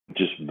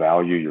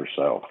value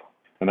yourself.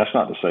 And that's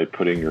not to say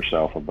putting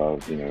yourself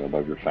above,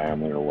 above your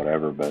family or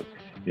whatever, but,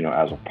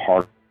 as a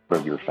part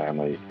of your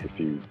family,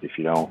 if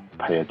you don't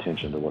pay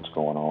attention to what's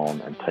going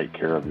on and take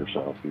care of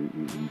yourself, you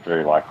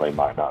very likely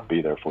might not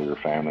be there for your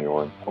family,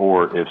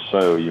 or if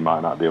so, you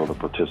might not be able to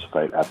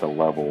participate at the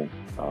level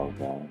of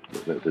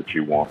that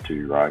you want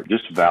to. Right?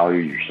 Just value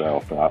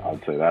yourself.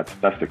 I'd say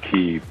that's the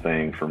key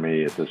thing for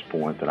me at this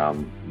point, that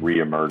I'm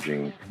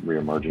re-emerging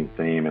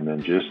theme, and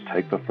then just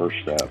take the first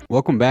step.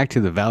 Welcome back to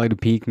the Valley to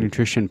Peak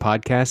Nutrition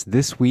Podcast.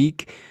 This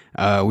week,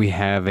 we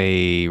have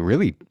a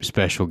really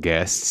special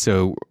guest.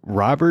 So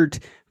Robert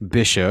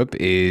Bishop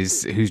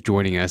is who's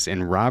joining us,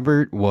 and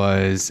Robert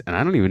was, and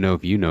I don't even know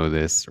if you know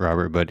this,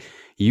 Robert, but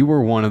you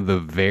were one of the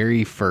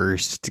very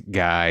first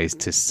guys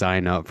to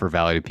sign up for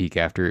Valley to Peak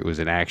after it was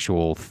an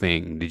actual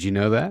thing. Did you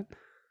know that?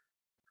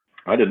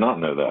 I did not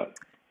know that.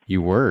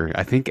 You were.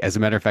 I think, as a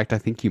matter of fact, I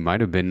think you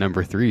might have been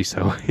number 3.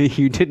 So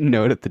you didn't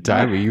know it at the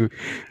time, but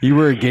you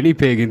were a guinea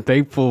pig, and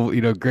thankful,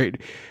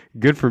 great.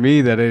 Good for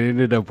me that it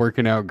ended up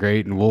working out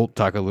great. And we'll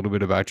talk a little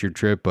bit about your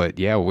trip. But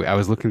yeah, I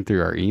was looking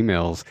through our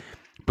emails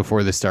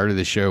before the start of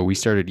the show. We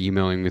started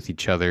emailing with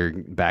each other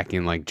back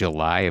in like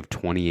July of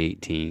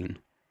 2018.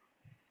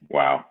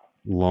 Wow.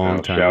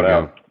 Long time shout ago.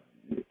 Out.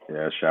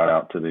 Yeah, shout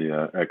out to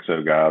the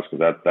XO guys,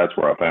 because that's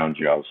where I found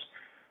you. I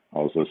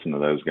was listening to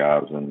those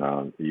guys,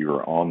 and you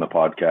were on the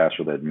podcast,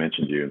 or they'd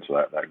mentioned you, and so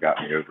that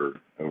got me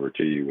over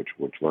to you,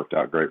 which worked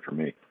out great for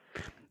me.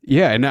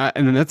 Yeah, and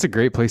that's a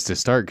great place to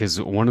start,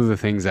 because one of the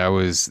things I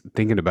was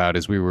thinking about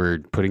as we were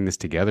putting this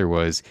together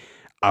was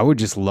I would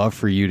just love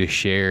for you to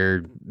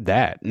share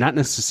that. Not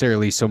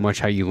necessarily so much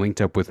how you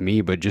linked up with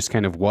me, but just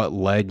kind of what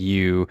led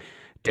you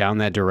down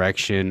that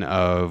direction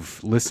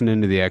of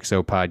listening to the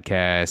XO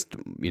podcast,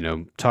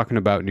 talking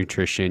about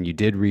nutrition. You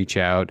did reach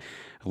out,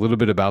 a little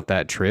bit about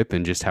that trip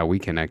and just how we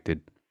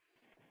connected.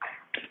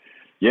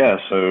 Yeah,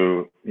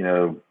 so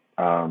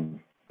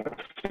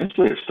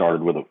essentially it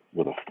started with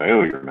a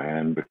failure,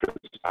 man, because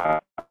I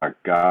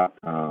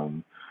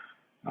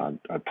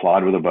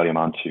applied with a buddy of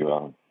mine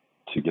to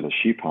get a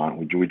sheep hunt.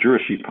 We drew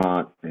a sheep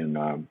hunt in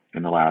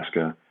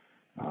Alaska,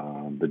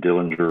 the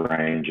Dillinger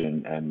Range,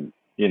 and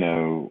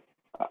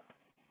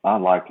I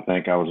like to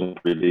think I was in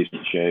pretty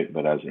decent shape,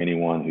 but as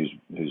anyone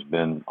who's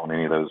been on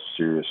any of those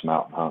serious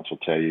mountain hunts will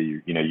tell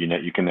you,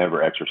 you can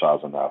never exercise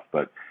enough.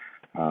 But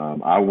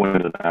I went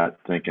into that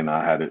thinking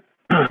I had it,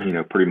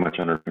 pretty much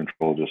under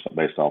control, just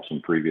based off some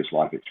previous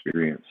life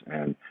experience,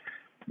 and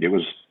it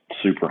was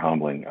super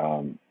humbling.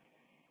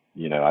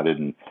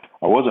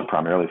 I wasn't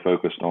primarily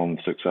focused on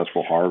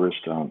successful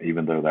harvest,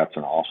 even though that's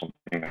an awesome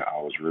thing. I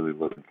was really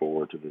looking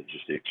forward to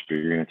just the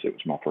experience. It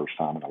was my first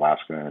time in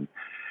Alaska,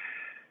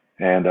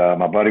 and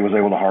my buddy was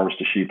able to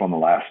harvest a sheep on the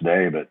last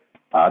day, but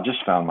I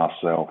just found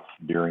myself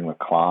during the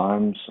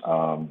climbs,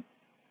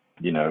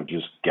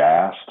 just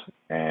gassed,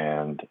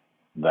 and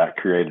that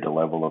created a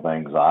level of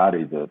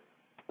anxiety that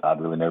I'd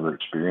really never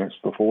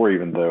experienced before,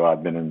 even though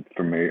I'd been in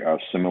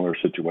similar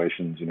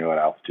situations, at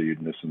altitude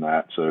and this and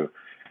that. So,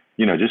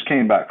 just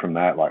came back from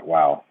that like,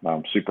 wow,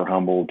 I'm super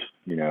humbled.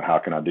 How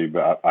can I do?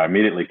 But I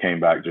immediately came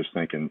back just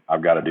thinking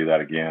I've got to do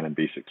that again and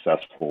be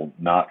successful,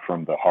 not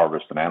from the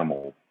harvest and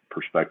animal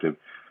perspective,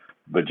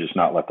 but just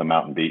not let the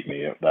mountain beat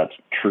me. That's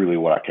truly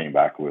what I came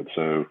back with.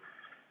 So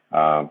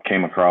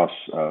came across,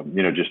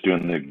 just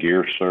doing the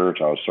gear search.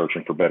 I was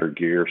searching for better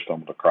gear,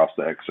 stumbled across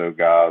the XO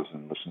guys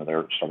and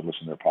started listening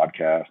to their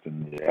podcast.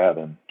 And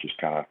then just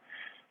kind of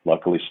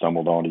luckily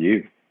stumbled onto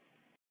you.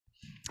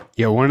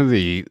 Yeah, when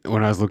I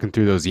was looking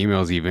through those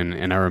emails even,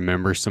 and I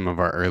remember some of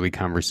our early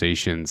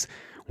conversations,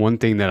 one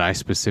thing that I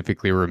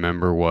specifically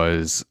remember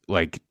was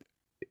like,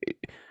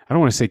 I don't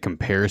want to say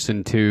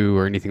comparison to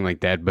or anything like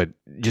that, but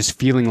just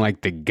feeling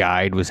like the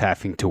guide was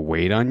having to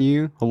wait on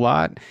you a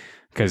lot,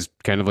 because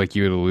kind of like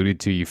you had alluded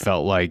to, you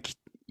felt like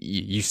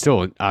you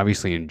still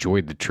obviously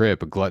enjoyed the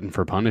trip, a glutton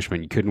for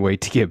punishment. You couldn't wait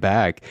to get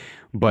back,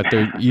 but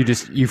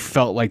you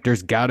felt like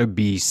there's got to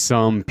be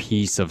some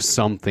piece of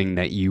something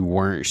that you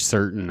weren't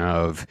certain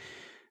of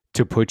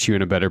to put you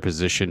in a better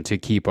position to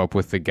keep up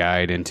with the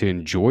guide and to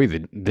enjoy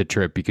the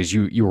trip, because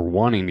you were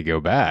wanting to go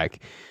back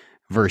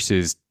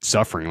versus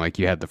suffering like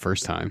you had the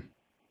first time.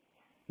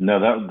 No,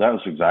 that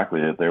was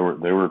exactly it. There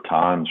were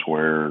times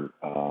where,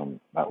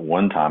 at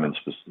one time in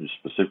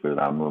specifically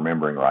that I'm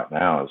remembering right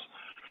now, is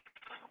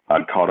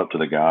I'd caught up to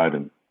the guide,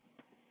 and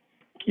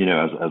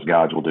as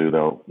guides will do,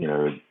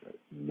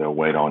 they'll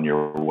wait on you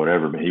or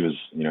whatever. But he was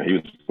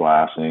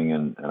glassing,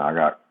 and I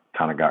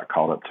got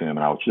caught up to him,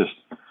 and I was just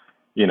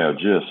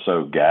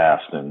so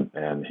gassed,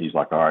 and he's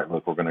like, all right,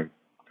 look,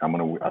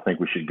 I think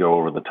we should go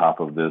over the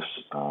top of this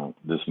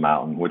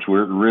mountain, which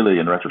we're really,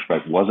 in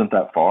retrospect, wasn't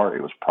that far.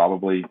 It was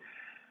probably,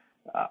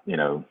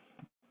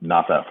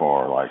 not that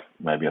far, like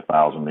maybe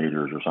 1,000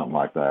 meters or something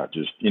like that.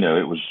 Just, it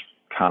was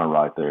kind of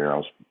right there. I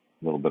was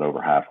a little bit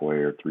over halfway,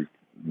 or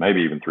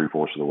maybe even 3/4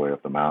 of the way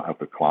up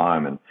the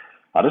climb. And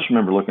I just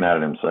remember looking at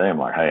it and saying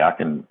like, hey, I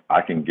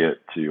can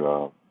get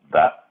to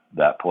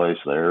that place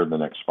there, the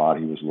next spot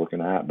he was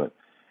looking at, but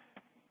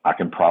I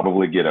can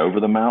probably get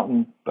over the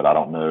mountain, but I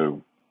don't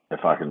know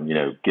if I can,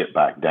 get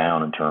back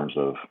down in terms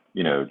of,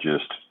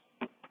 just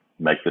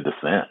make the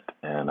descent.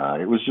 And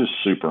it was just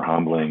super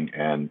humbling.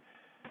 And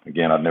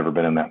again, I'd never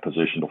been in that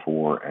position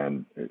before,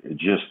 and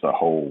just the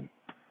whole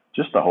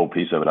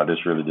piece of it, I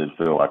just really did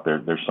feel like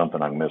there's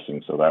something I'm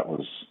missing. So that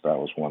was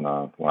when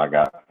I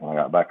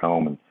got back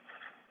home and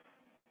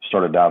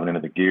started diving into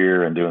the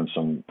gear and doing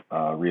some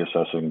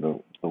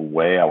reassessing the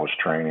way I was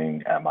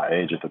training at my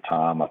age at the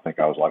time. I think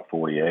I was like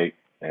 48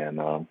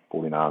 and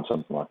 49,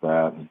 something like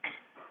that. And,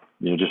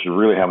 just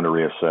really having to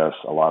reassess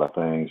a lot of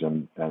things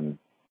and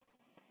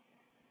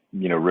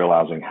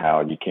realizing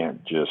how you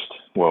can't just,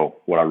 well,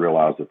 what I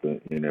realized at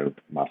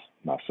my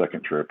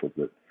second trip was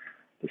that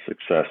the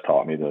success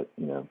taught me that,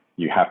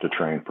 you have to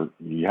train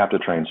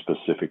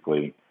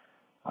specifically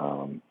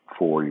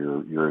for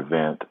your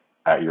event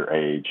at your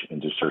age. And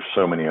just, there's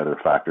so many other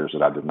factors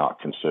that I did not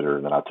consider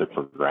and that I took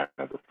for granted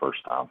the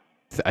first time.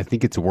 I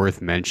think it's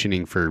worth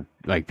mentioning for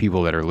like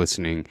people that are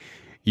listening,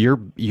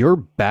 your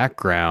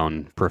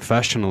background,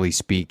 professionally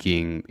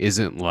speaking,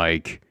 isn't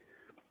like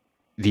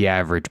the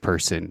average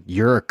person.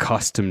 You're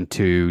accustomed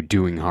to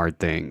doing hard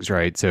things,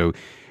 right? So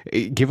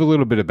give a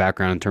little bit of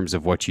background in terms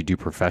of what you do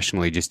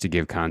professionally, just to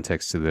give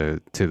context to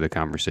the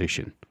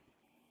conversation.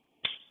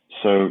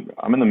 So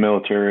I'm in the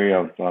military.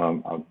 I've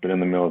been in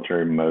the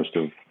military I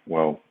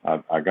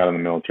got in the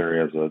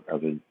military as a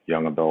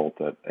young adult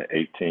at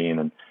 18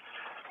 and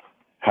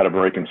had a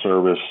break in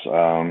service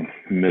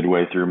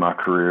midway through my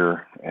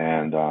career,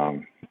 and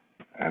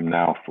I'm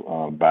now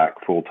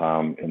back full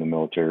time in the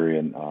military.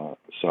 And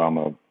so I'm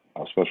a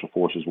Special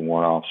Forces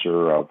warrant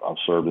officer. I've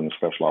served in the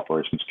Special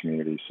Operations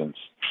community since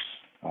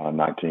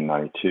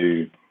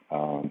 1992,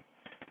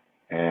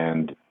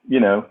 and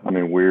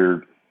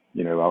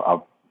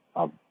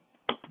I've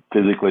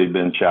physically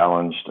been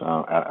challenged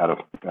at a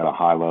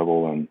high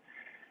level, and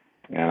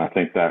I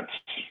think that's,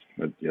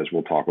 as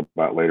we'll talk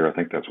about later, I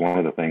think that's one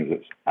of the things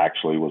that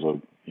actually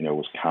was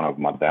kind of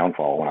my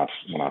downfall when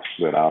I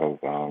slid out of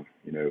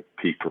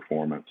peak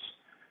performance.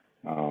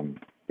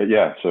 But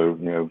yeah, so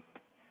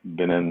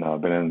been in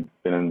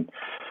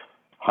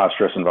high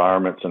stress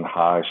environments and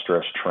high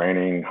stress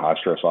training, high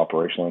stress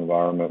operational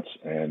environments,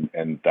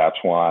 and that's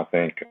why I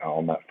think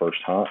on that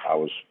first hunt I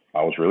was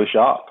really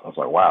shocked. I was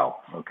like,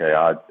 wow, okay,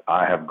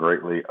 I have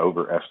greatly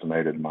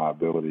overestimated my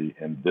ability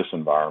in this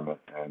environment,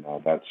 and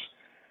that's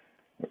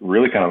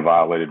really kind of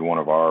violated one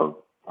of our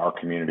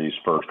community's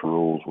first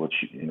rules,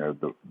 which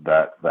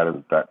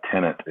that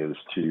tenet is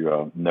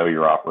to know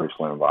your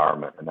operational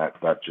environment, and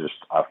that just,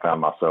 I found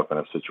myself in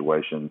a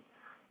situation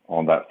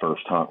on that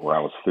first hunt where I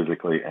was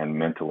physically and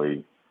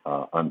mentally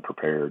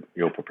unprepared,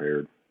 ill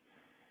prepared.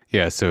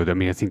 Yeah, so I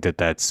mean, I think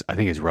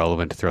it's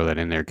relevant to throw that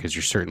in there because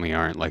you certainly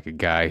aren't like a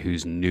guy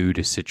who's new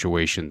to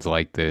situations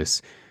like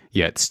this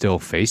yet still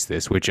face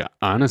this, which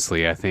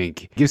honestly I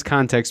think gives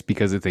context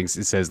because it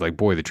says like,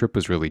 boy, the trip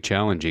was really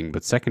challenging.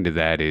 But second to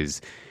that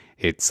is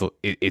it's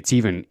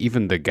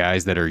even the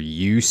guys that are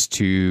used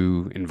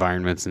to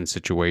environments and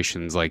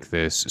situations like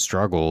this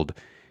struggled,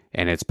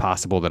 and it's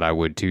possible that I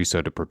would too.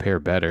 So to prepare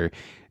better,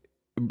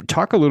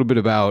 talk a little bit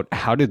about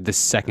how did the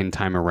second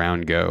time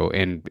around go,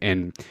 and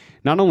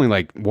not only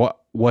like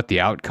what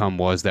the outcome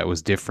was that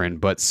was different,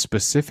 but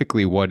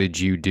specifically what did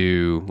you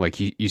do? Like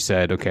you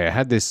said, okay, I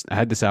had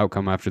this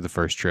outcome after the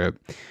first trip.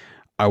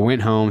 I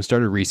went home,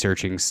 started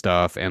researching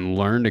stuff, and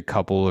learned a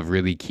couple of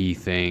really key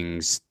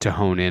things to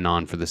hone in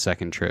on for the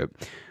second trip.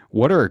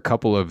 What are a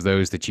couple of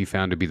those that you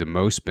found to be the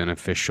most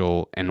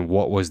beneficial, and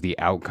what was the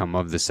outcome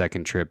of the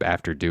second trip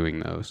after doing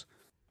those?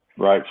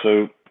 Right.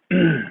 So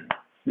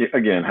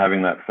again,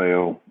 having that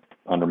fail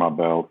under my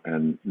belt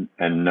and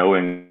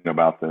knowing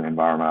about the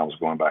environment I was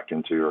going back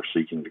into or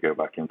seeking to go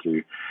back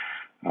into,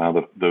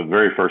 the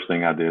very first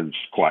thing I did,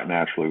 just quite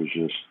naturally, was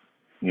just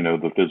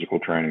the physical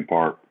training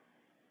part,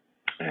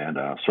 and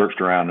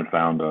searched around and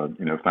found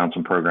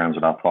some programs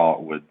that I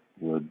thought would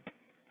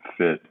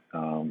fit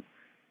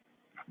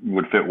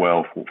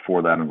well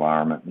for that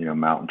environment,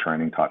 mountain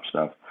training type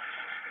stuff.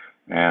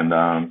 And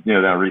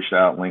then I reached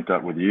out, linked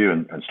up with you,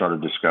 and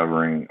started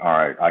discovering, all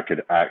right, I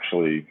could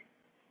actually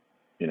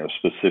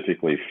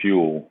specifically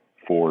fuel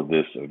for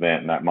this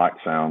event. And that might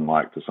sound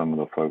like to some of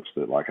the folks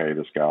that like, hey,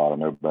 this guy ought to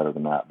know better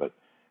than that. But,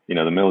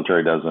 the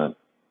military doesn't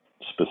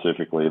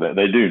specifically,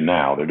 they do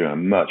now. They're doing a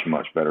much,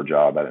 much better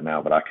job at it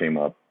now. But I came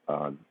up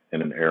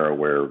in an era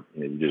where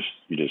you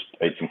just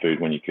ate some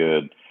food when you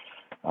could.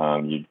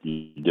 You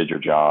did your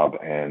job.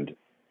 And,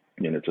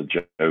 it's a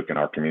joke in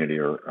our community,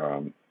 or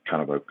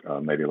kind of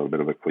maybe a little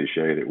bit of a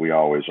cliche, that we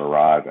always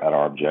arrive at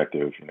our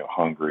objective,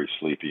 hungry,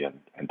 sleepy,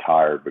 and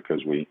tired,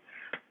 because we,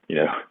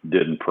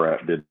 didn't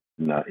prep, didn't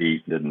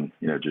eat, didn't,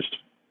 just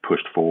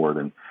pushed forward.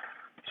 And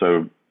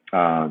so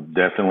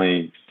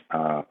definitely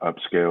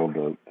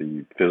upscaled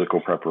the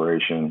physical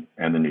preparation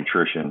and the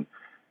nutrition.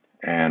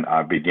 And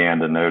I began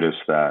to notice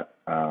that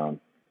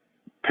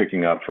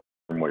picking up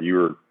from what you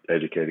were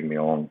educating me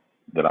on,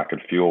 that I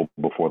could fuel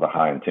before the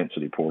high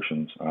intensity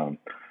portions.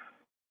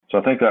 So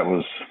I think that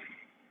was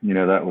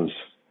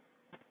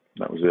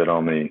it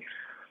on the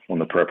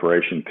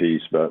preparation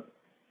piece. But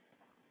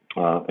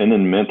And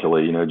then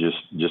mentally,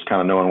 just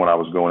kind of knowing what I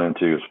was going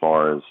into as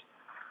far as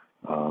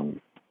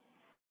um,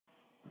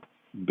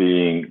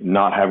 being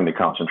not having to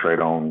concentrate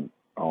on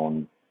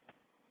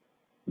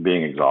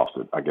being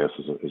exhausted, I guess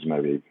is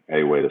maybe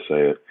a way to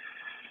say it.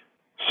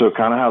 So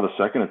kind of how the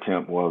second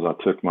attempt was, I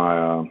took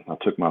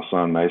my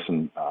son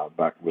Mason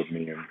back with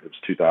me, and it was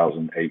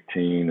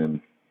 2018,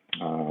 and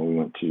we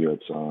went to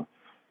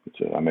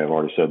I may have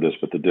already said this,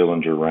 but the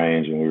Dillinger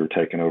Range, and we were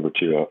taken over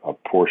to a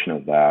portion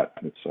of that.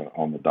 It's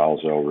on the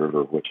Dalzell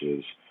River, which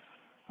is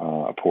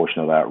a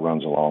portion of that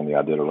runs along the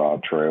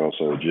Iditarod Trail.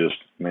 So just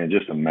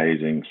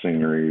amazing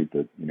scenery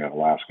that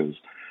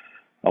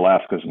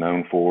Alaska's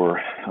known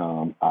for.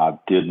 I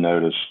did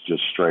notice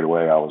just straight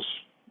away I was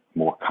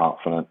more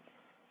confident,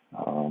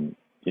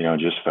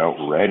 just felt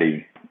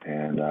ready.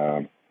 And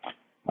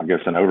I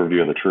guess an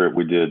overview of the trip,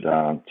 we did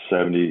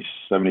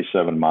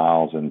 77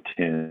 miles in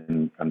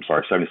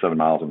 77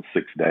 miles in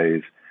 6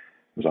 days.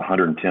 It was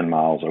 110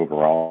 miles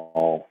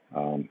overall.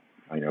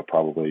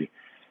 Probably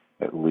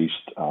at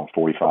least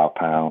 45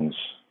 pounds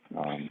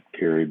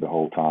carried the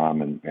whole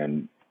time.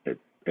 And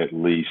at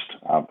least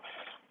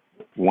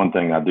one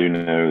thing I do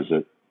know is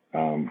that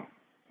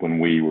when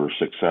we were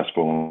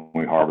successful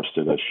and we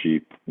harvested a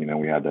sheep,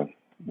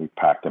 we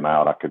packed them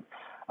out.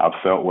 I've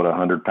felt what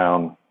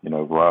 100-pound,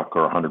 ruck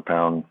or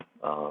 100-pound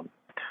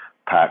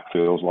pack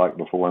feels like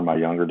before in my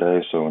younger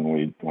days. So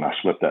when I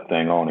slipped that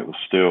thing on, it was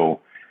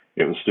still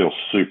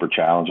super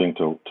challenging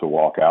to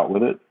walk out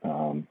with it.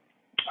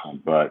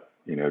 But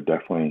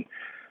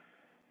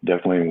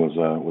definitely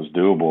was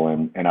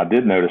doable. And I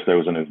did notice there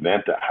was an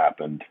event that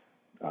happened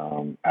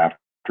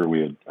after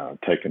we had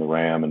taken the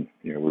ram, and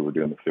we were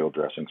doing the field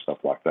dressing, stuff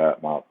like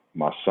that.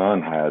 My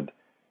son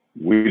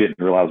we didn't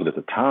realize it at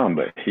the time,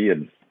 but he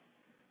had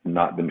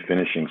not been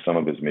finishing some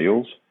of his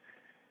meals,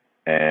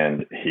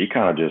 and he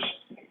kind of just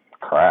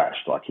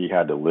crashed. Like he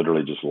had to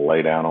literally just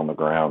lay down on the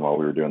ground while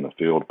we were doing the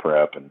field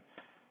prep. And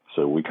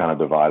so we kind of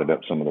divided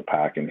up some of the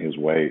pack in his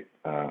weight,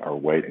 or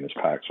weight in his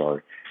pack,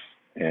 sorry.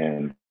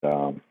 And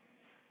I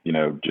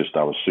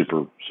was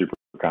super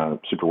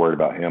worried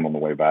about him on the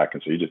way back,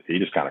 and so he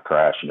just kind of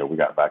crashed. We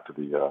got back to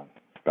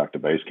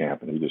base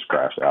camp, and he just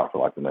crashed out for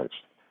like the next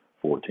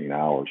 14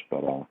 hours.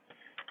 But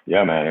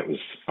yeah, man, it was.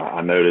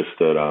 I noticed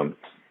that.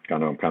 I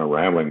know I'm kind of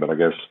rambling, but I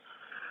guess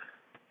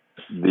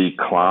the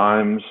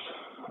climbs.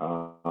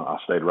 I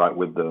stayed right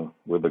with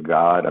the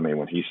guide. I mean,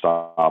 when he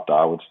stopped,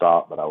 I would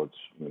stop, but I would.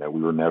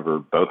 We were never,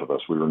 both of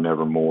us. We were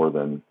never more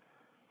than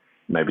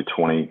maybe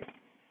 20,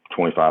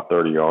 25,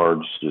 30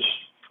 yards.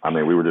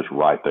 We were just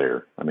right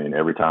there. I mean,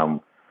 every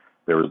time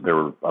there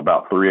were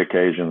about 3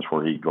 occasions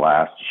where he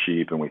glassed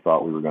sheep, and we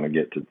thought we were going to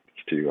get to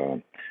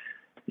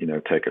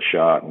take a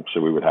shot, and so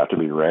we would have to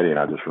be ready. And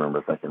I just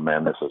remember thinking,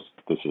 man, this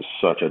is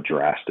such a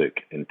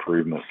drastic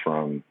improvement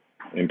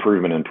in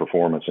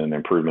performance and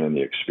improvement in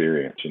the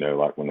experience.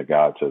 Like when the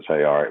guide says,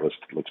 "Hey, all right,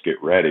 let's get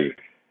ready,"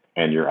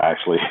 and you're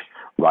actually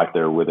right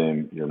there with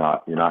him. You're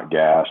not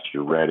gassed.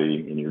 You're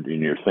ready, and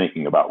you're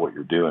thinking about what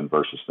you're doing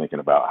versus thinking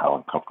about how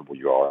uncomfortable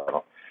you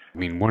are. I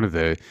mean, one of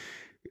the,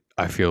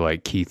 I feel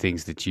like, key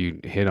things that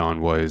you hit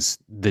on was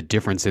the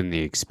difference in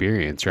the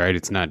experience, right?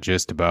 It's not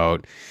just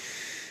about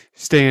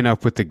staying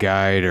up with the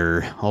guide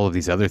or all of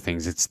these other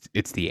things.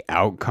 It's the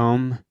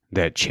outcome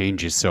that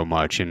changes so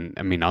much. And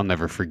I mean, I'll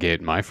never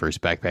forget my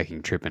first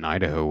backpacking trip in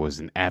Idaho was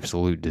an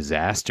absolute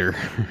disaster.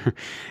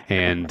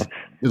 And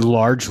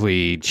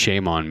largely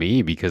shame on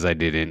me because I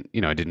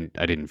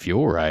didn't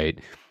feel right.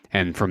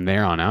 And from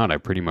there on out, I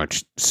pretty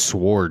much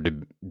swore to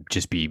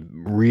just be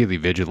really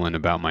vigilant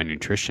about my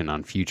nutrition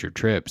on future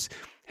trips.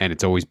 And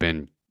it's always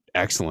been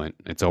excellent.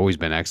 It's always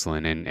been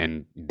excellent.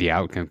 And the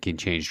outcome can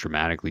change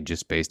dramatically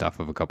just based off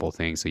of a couple of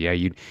things. So yeah,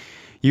 you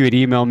had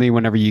emailed me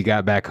whenever you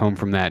got back home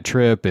from that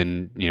trip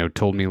and,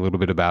 told me a little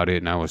bit about it.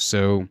 And I was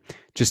so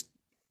just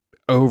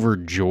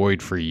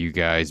overjoyed for you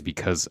guys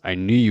because I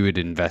knew you had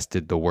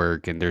invested the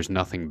work, and there's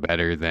nothing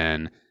better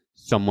than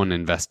someone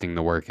investing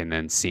the work and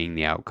then seeing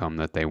the outcome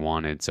that they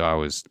wanted. So I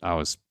was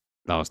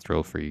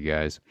thrilled for you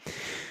guys.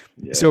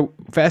 Yeah. So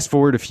fast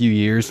forward a few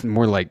years,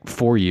 more like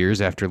 4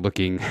 years after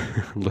looking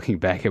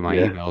back at my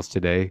emails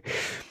today,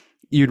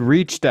 you'd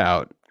reached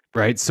out,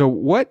 right? So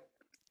what,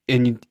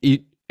 and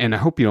and I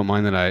hope you don't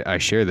mind that I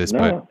share this,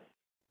 but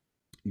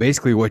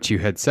basically what you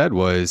had said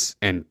was,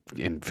 and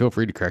feel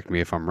free to correct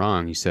me if I'm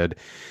wrong, you said,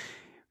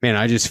 man,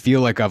 I just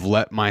feel like I've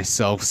let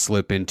myself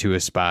slip into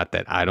a spot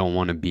that I don't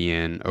want to be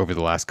in over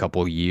the last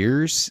couple of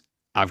years.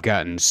 I've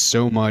gotten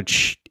so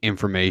much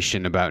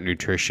information about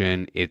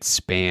nutrition. It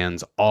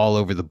spans all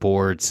over the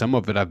board. Some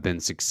of it I've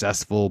been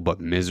successful but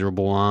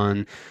miserable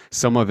on.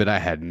 Some of it I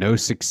had no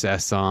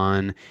success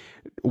on.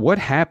 What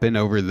happened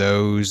over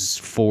those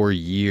 4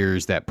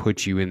 years that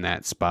put you in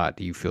that spot,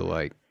 do you feel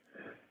like?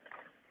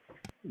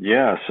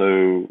 Yeah,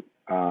 so,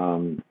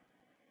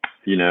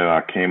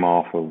 I came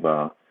off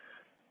of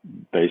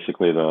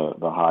basically the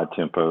high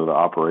tempo, the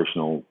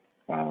operational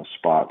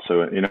spot.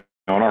 So, in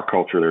our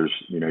culture, there's,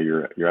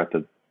 you're at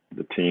the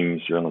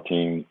teams, you're on the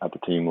team at the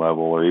team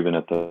level, or even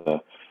at the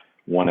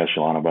one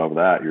echelon above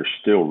that, you're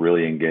still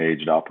really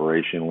engaged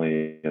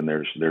operationally, and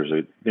there's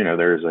a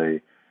there's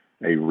a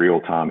real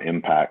time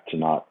impact to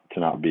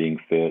not being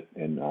fit,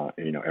 and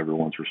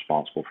everyone's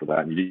responsible for that.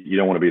 And you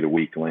don't want to be the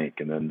weak link,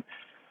 and then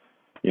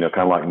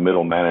kind of like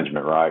middle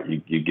management, right?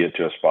 You get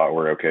to a spot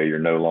where, okay, you're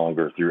no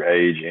longer through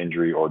age,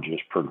 injury, or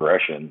just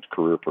progression,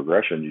 career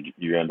progression.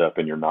 You end up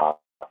and you're not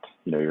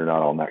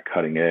on that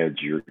cutting edge.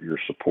 You're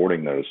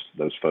supporting those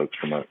folks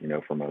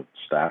from a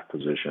staff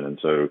position, and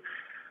so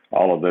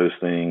all of those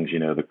things,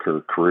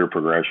 the career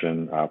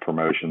progression,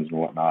 promotions and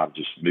whatnot,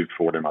 just moved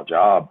forward in my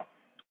job,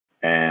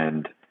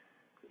 and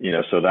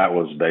so that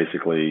was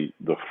basically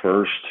the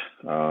first.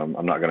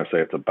 I'm not going to say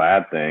it's a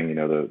bad thing.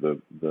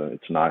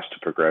 It's nice to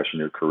progress in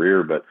your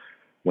career, but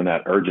when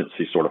that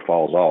urgency sort of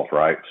falls off,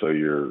 right? So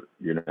you're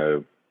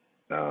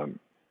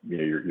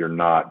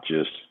not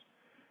just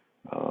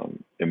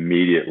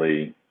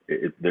immediately.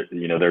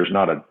 There's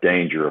not a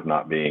danger of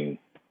not being,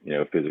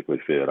 physically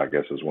fit, I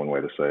guess is one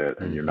way to say it.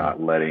 And you're not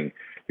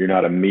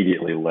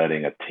immediately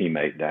letting a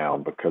teammate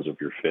down because of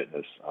your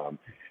fitness.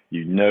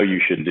 You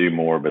should do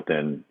more, but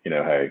then,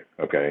 hey,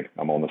 okay,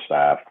 I'm on the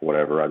staff,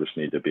 whatever. I just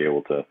need to be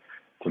able to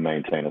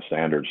maintain a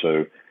standard.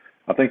 So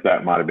I think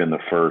that might have been the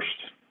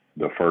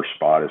first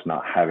spot, is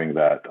not having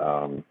that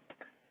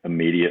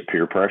immediate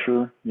peer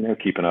pressure,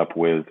 keeping up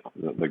with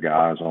the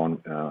guys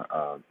on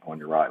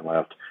your right and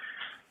left.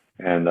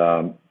 And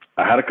I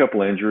had a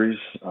couple injuries,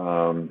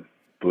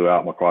 blew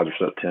out my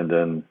quadricep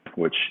tendon,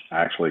 which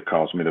actually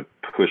caused me to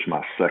push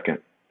my second,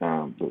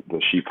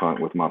 the sheep hunt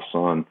with my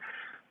son.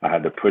 I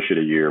had to push it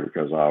a year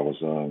because I was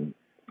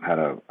had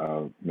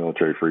a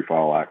military free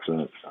fall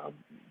accident,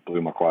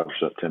 blew my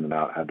quadricep tendon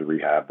out, had to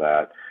rehab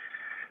that,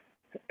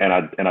 and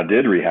I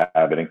did rehab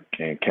it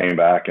and came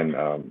back and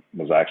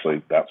was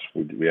actually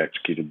we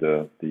executed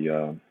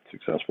the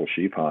successful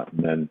sheep hunt,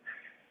 and then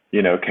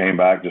came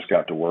back, just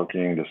got to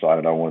working,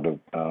 decided I wanted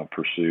to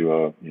pursue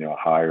a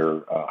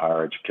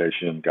higher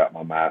education, got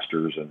my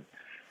master's, and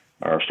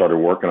started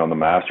working on the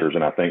master's,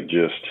 and I think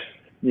just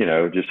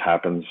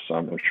happens.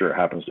 I'm sure it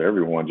happens to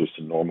everyone, just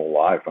in normal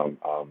life. I'm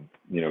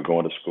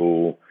going to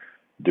school,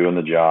 doing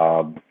the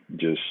job,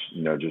 just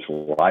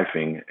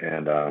lifing,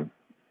 and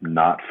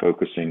not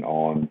focusing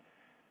on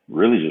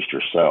really just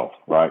yourself,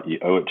 right? You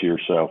owe it to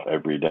yourself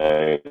every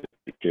day to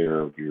take care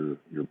of your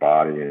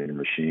body and your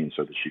machine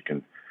so that you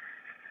can,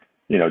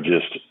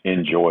 just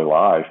enjoy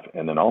life.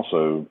 And then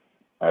also,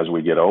 as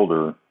we get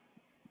older,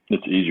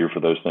 it's easier for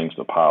those things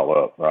to pile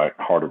up, right?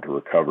 Harder to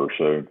recover.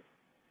 So,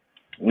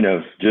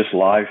 just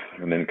life.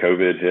 And then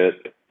COVID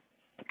hit.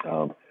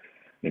 I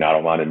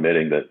don't mind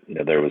admitting that,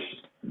 there was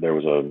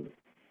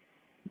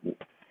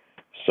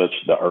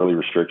the early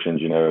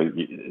restrictions,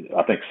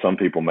 I think some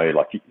people made,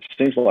 it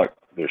seems like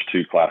there's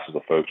two classes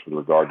of folks with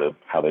regard to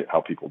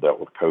how people dealt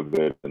with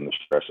COVID and the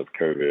stress of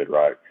COVID,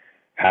 right?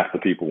 Half the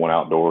people went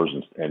outdoors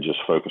and just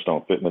focused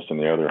on fitness, and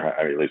the other,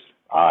 at least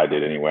I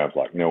did anyway. I was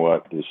like, you know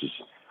what, it's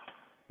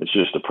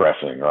just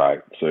depressing,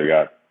 right? So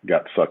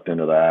got sucked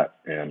into that,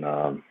 and,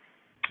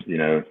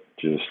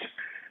 just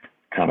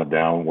kind of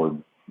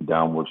downward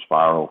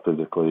spiral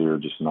physically, or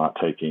just not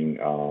taking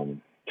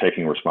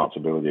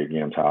responsibility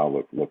again, is how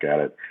I look at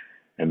it.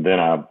 And then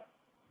I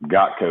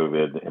got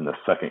COVID in the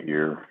second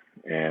year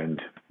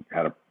and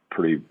had a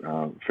pretty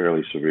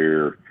fairly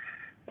severe,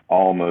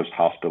 almost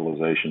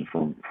hospitalization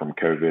from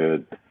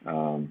COVID,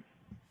 and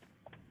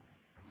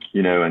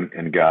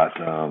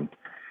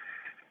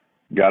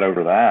got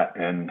over that.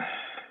 And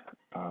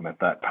at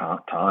that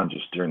time,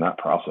 just during that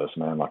process,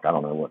 man,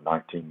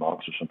 19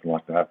 months or something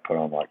like that, put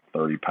on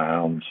 30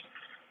 pounds.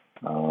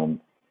 And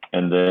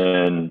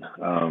then,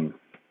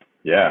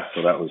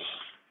 so that was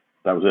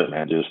it,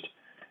 man. Just,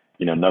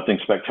 nothing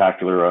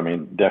spectacular. I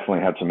mean,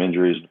 definitely had some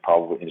injuries.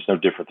 Probably it's no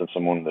different than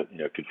someone that,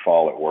 could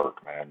fall at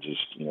work, man.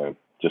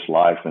 Just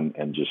life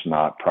and just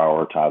not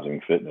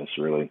prioritizing fitness,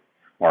 really,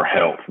 or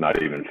health,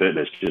 not even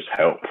fitness, just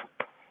health.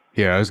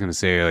 Yeah, I was gonna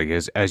say,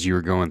 as you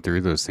were going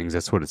through those things,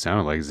 that's what it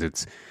sounded like.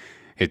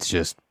 It's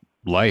just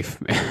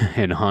life,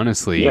 and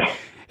honestly,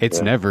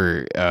 it's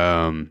never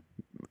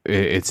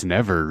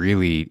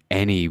really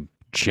any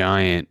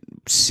giant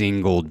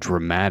single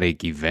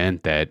dramatic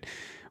event that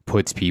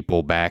puts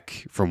people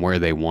back from where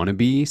they want to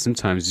be.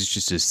 Sometimes it's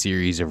just a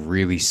series of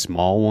really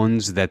small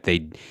ones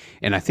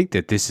and I think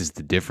that this is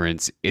the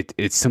difference.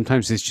 It's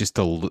sometimes it's just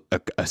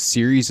a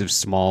series of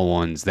small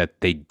ones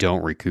that they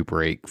don't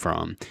recuperate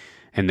from,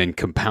 and then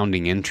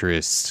compounding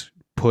interest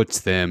puts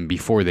them,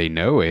 before they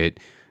know it,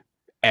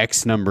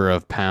 X number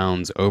of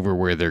pounds over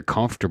where they're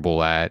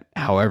comfortable at,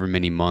 however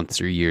many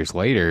months or years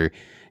later.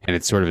 And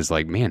it sort of is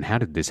like, man, how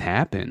did this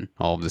happen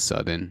all of a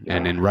sudden? Yeah.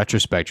 And in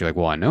retrospect, you're like,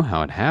 well, I know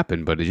how it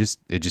happened, but it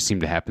just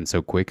seemed to happen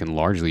so quick, and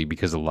largely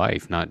because of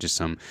life, not just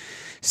some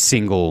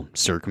single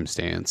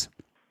circumstance.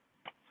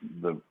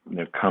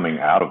 Coming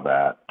out of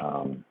that,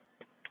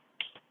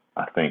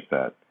 I think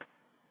that,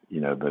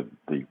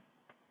 the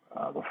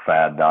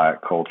fad diet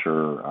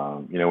culture,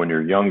 when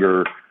you're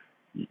younger,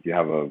 you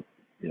have a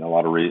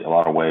lot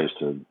of ways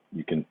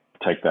you can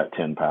take that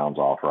 10 pounds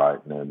off, right?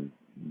 And then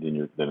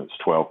then it's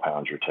 12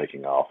 pounds you're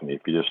taking off. And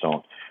if you just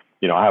don't,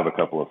 you know, I have a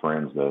couple of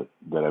friends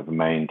that have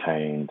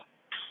maintained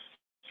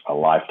a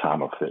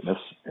lifetime of fitness,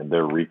 and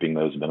they're reaping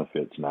those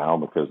benefits now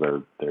because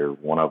they're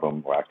one of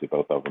them, well, actually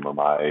both of them are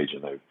my age,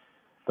 and they've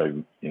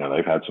you know,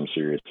 they've had some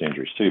serious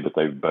injuries too, but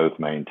they've both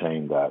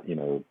maintained that, you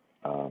know,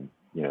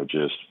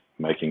 just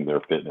making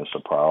their fitness a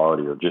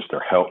priority or just their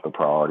health a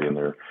priority, and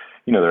they're,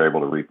 you know, they're able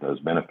to reap those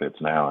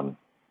benefits now.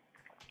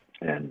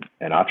 And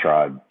I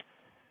tried,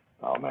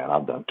 oh man,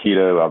 I've done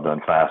keto, I've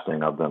done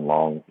fasting, I've done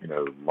long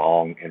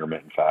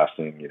intermittent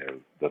fasting, you know,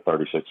 the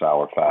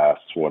 36-hour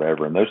fasts,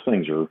 whatever. And those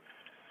things are,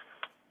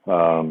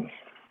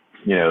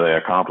 you know, they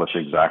accomplish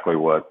exactly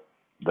what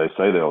they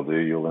say they'll do.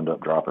 You'll end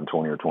up dropping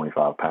 20 or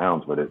 25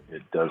 pounds, but it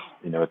does,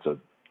 you know,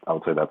 I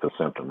would say that's a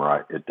symptom,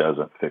 right? It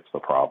doesn't fix the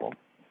problem.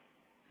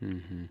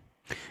 Mm-hmm.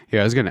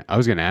 Yeah, I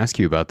was gonna ask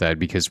you about that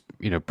because,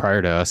 you know,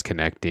 prior to us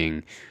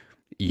connecting,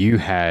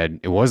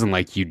 it wasn't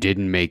like you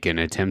didn't make an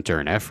attempt or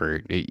an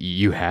effort.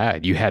 You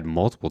had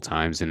multiple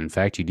times, and in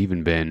fact, you'd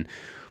even been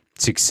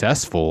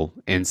successful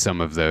in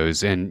some of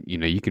those. And you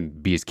know, you can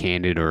be as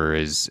candid or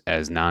as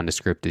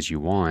nondescript as you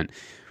want.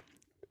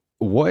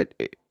 What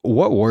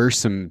what were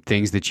some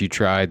things that you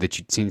tried that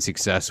you'd seen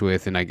success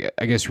with? And I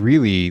guess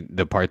really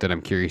the part that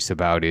I'm curious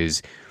about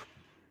is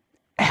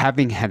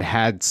having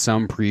had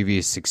some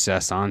previous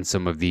success on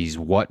some of these,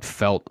 what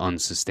felt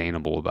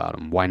unsustainable about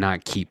them? Why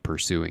not keep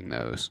pursuing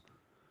those?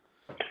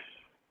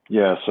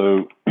 Yeah.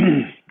 So,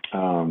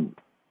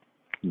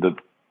 the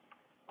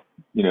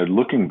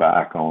looking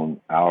back on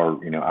our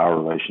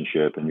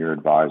relationship and your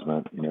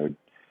advisement,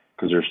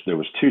 because there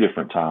was two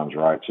different times,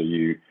 right? So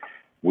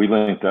we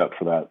linked up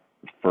for that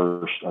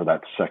first or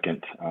that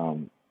second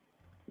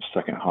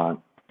hunt,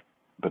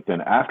 but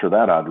then after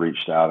that, I'd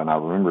reached out, and I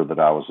remember that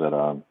I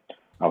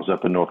was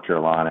up in North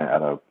Carolina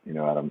at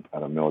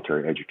a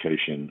military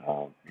education,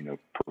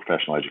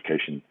 professional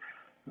education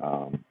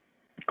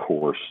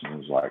course. It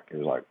was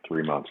like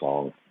 3 months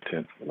long,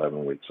 10,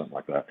 11 weeks, something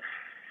like that.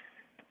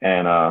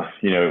 And, I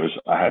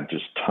had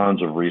just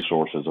tons of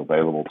resources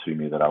available to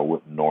me that I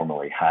wouldn't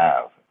normally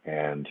have.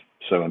 And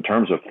so in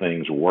terms of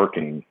things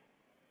working,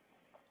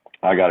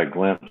 I got a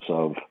glimpse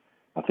of,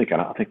 I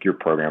think your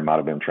program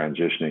might've been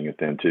transitioning it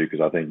then too, because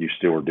I think you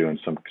still were doing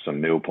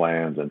some meal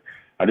plans. And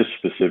I just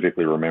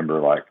specifically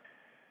remember I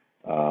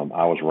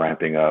was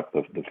ramping up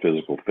the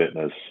physical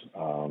fitness,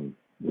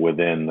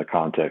 within the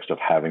context of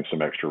having some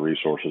extra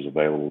resources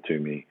available to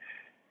me.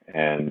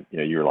 And,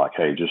 you're like,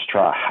 hey, just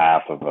try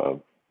half of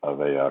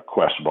a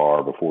Quest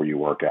bar before you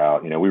work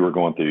out. We were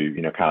going through,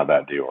 kind of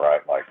that deal, right?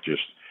 Like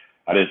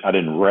I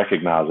didn't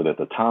recognize it at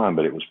the time,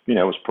 but it was, it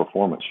was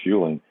performance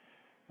fueling.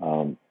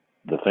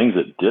 The things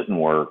that didn't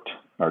work,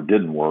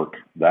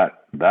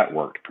 that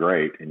worked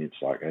great. And it's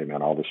like, hey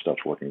man, all this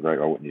stuff's working great.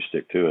 Why wouldn't you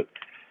stick to it?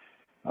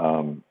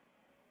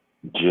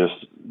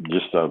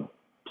 Just a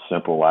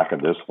simple lack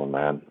of discipline,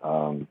 man.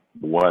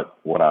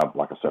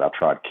 Like I said, I've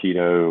tried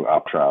keto,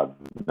 I've tried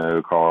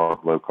no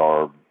carb, low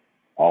carb,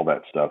 all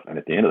that stuff. And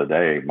at the end of the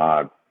day,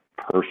 my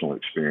personal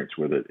experience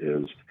with it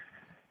is,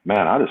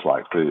 man, I just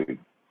like food,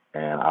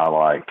 and I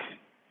like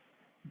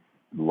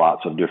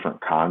lots of different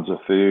kinds of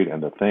food.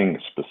 And the thing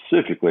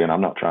specifically, and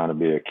I'm not trying to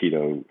be a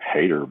keto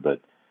hater, but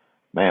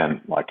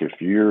man, like if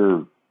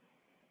you're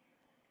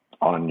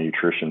on a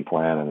nutrition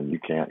plan and you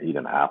can't eat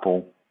an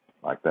apple,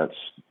 like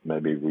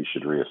maybe we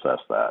should reassess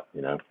that,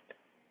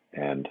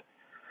 and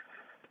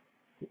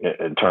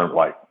in terms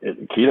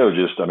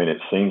keto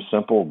it seems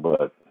simple,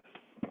 but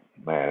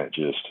man, it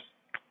just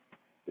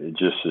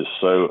is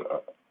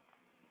so,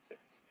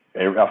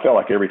 I felt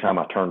like every time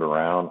I turned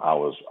around, I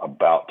was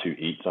about to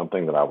eat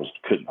something that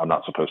I'm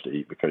not supposed to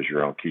eat because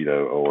you're on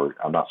keto, or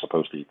I'm not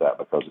supposed to eat that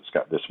because it's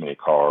got this many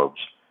carbs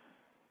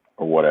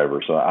or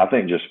whatever. So I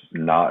think just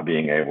not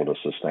being able to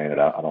sustain it.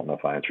 I don't know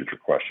if I answered your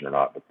question or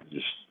not, but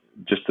it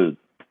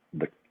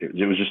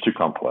was just too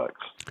complex.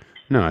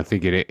 No, I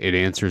think it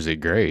answers it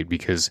great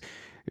because,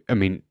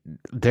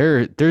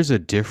 there's a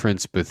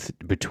difference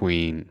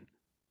between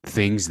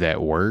things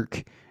that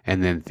work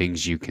and then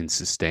things you can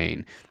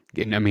sustain.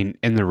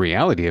 And the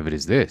reality of it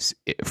is this: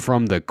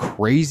 from the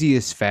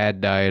craziest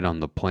fad diet on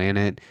the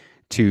planet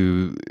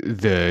to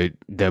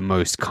the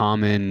most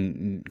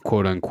common,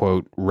 quote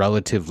unquote,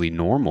 relatively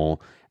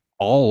normal,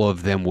 all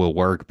of them will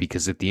work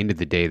because at the end of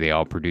the day, they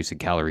all produce a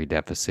calorie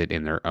deficit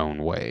in their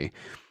own way.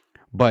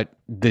 But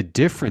the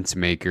difference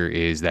maker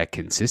is that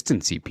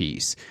consistency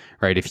piece,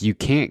 right? If you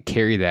can't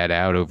carry that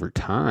out over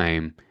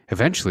time,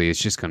 eventually it's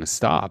just going to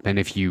stop. And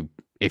if you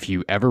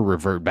ever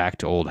revert back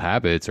to old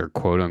habits or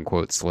quote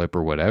unquote slip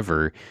or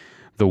whatever,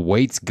 the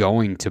weight's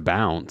going to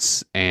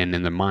bounce. And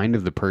in the mind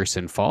of the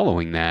person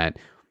following that,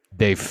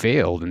 they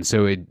failed. And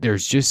so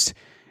there's just,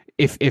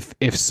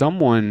 if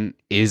someone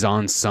is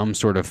on some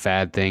sort of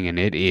fad thing and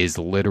it is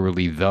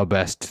literally the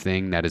best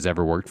thing that has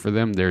ever worked for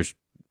them, there's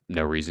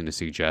no reason to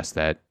suggest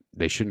that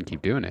they shouldn't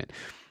keep doing it.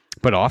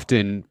 But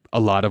often a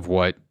lot of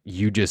what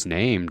you just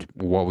named,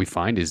 what we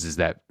find is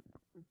that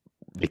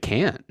they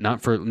can't,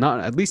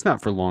 at least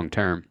not for long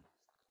term.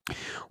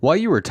 While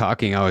you were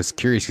talking, I was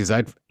curious because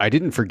I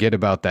didn't forget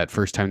about that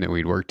first time that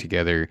we'd worked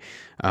together,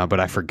 but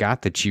I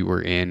forgot that you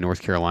were in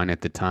North Carolina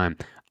at the time.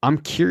 I'm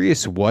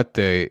curious what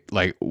the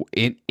like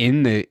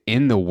in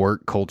the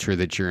work culture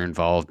that you're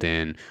involved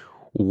in,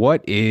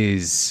 what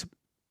is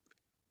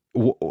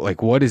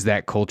like what is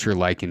that culture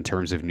like in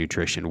terms of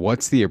nutrition?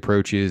 What's the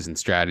approaches and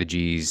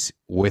strategies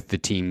with the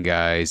team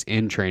guys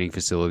in training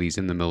facilities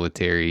in the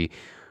military?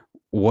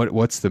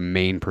 What's the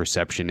main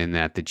perception in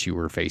that you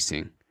were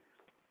facing?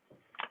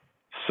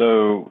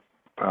 So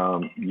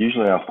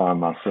usually I find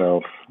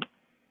myself,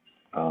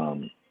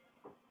 um,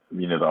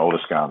 the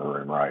oldest guy in the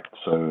room, right?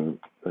 So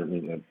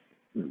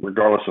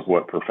regardless of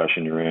what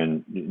profession you're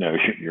in,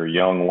 you're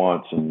young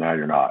once and now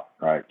you're not,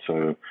 right?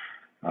 So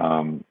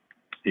um,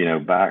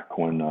 back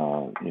when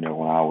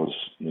I was,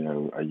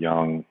 a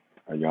young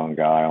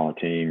guy on a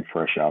team,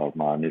 fresh out of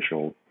my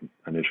initial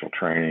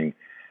training,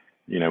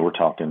 we're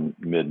talking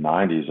mid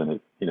 '90s, and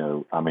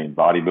I mean,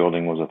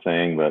 bodybuilding was a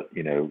thing, but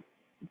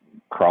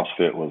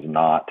CrossFit was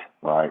not,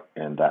 right,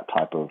 and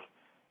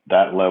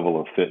that level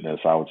of fitness,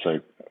 I would say,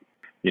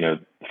 you know,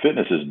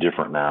 fitness is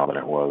different now than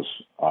it was.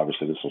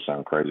 Obviously, this will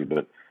sound crazy,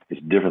 but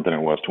it's different than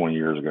it was 20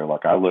 years ago.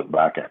 Like I look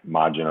back at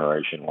my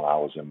generation when I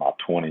was in my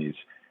 20s,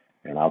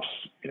 and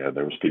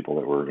there was people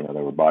that were, they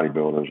were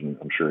bodybuilders and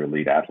I'm sure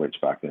elite athletes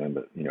back then,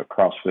 but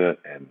CrossFit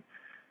and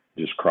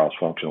just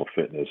cross-functional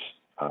fitness,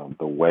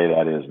 the way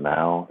that is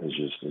now is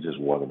it just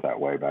wasn't that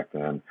way back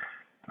then.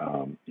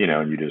 And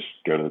you just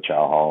go to the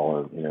chow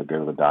hall or go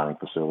to the dining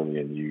facility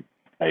and you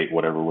ate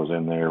whatever was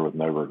in there with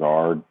no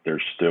regard.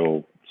 There's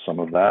still some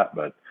of that,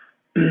 but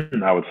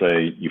I would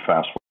say you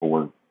fast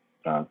forward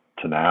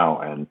to now,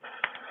 and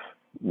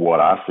what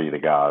I see the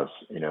guys,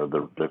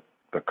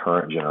 the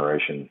current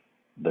generation,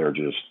 they're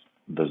just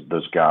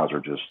those guys are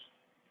just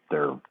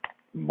they're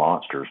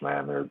monsters,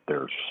 man.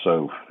 They're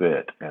so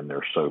fit and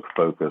they're so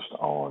focused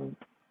on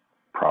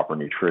proper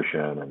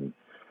nutrition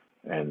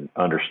and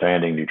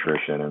understanding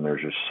nutrition, and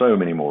there's just so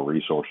many more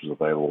resources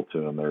available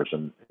to them.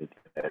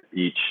 At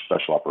each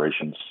special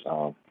operations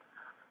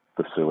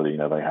facility,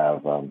 they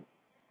have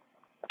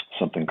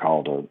something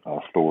called a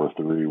Thor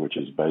 3, which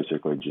is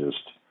basically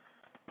just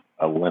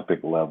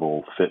Olympic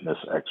level fitness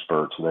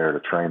experts there to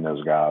train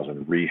those guys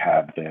and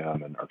rehab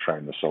them, and or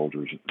train the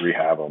soldiers,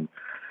 rehab them,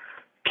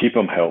 keep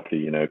them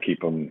healthy, keep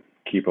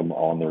them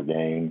on their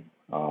game.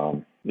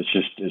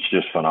 It's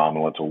just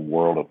phenomenal. It's a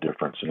world of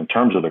difference. And in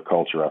terms of the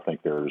culture, I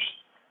think there's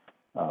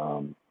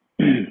um,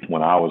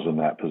 when I was in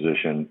that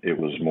position, it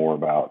was more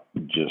about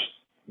just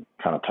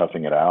kind of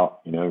toughing it out,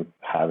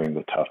 having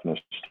the toughness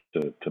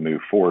to move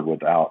forward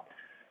without,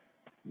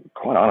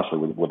 quite honestly,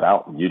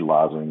 without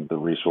utilizing the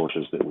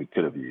resources that we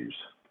could have used,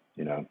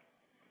 you know.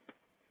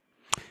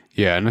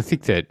 Yeah, and I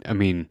think that I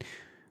mean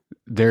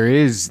there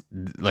is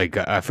like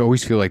I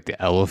always feel like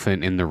the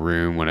elephant in the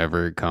room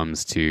whenever it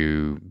comes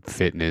to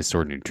fitness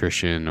or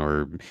nutrition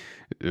or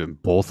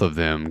both of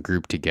them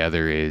grouped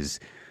together is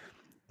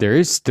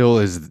there still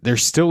is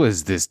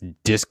this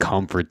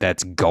discomfort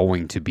that's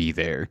going to be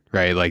there,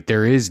 right? Like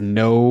there is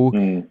no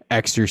Mm,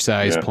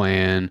 exercise yeah.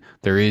 plan,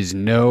 there is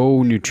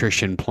no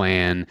nutrition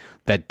plan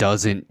that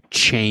doesn't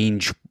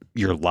change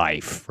your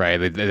life, right?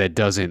 That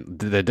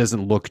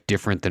doesn't look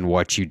different than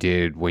what you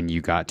did when you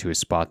got to a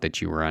spot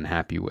that you were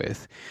unhappy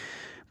with.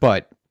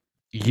 But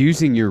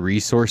using your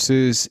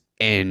resources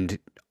and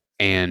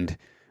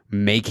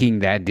making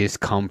that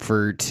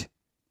discomfort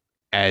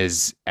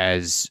as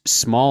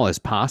small as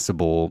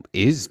possible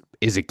is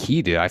a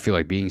key to I feel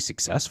like being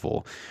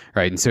successful,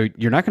 right? And so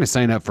you're not going to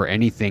sign up for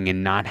anything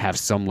and not have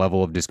some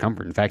level of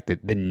discomfort. In fact,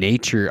 the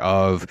nature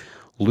of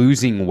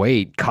losing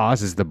weight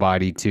causes the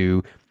body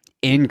to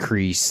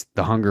increase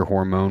the hunger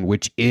hormone,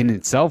 which in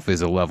itself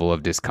is a level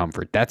of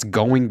discomfort that's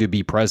going to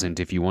be present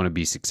if you want to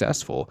be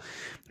successful,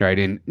 right?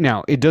 And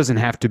now it doesn't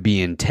have to be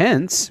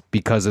intense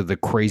because of the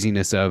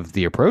craziness of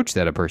the approach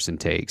that a person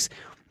takes,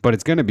 but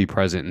it's going to be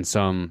present in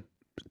some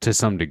to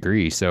some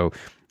degree. So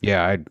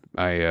yeah,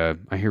 I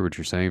hear what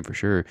you're saying for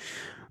sure.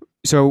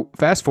 So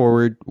fast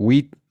forward,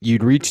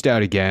 you'd reached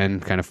out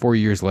again, kind of 4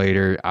 years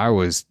later. I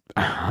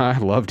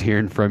loved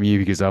hearing from you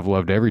because I've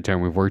loved every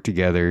time we've worked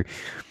together.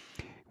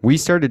 We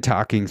started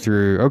talking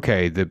through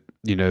okay, the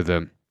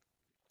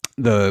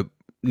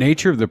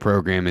nature of the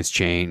program has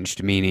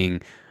changed,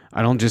 meaning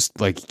I don't just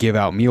like give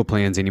out meal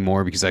plans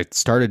anymore because I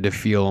started to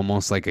feel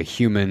almost like a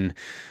human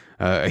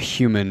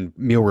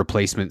meal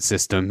replacement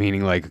system,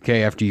 meaning like,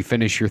 okay, after you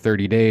finish your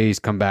 30 days,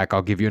 come back,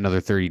 I'll give you another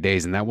 30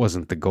 days. And that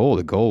wasn't the goal.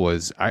 The goal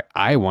was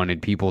I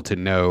wanted people to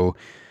know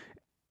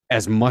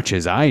as much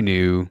as I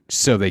knew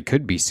so they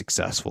could be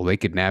successful. They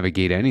could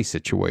navigate any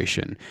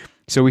situation.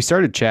 So we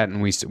started chatting.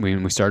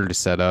 When we started to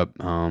set up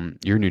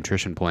your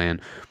nutrition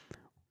plan.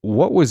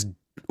 What was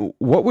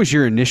what was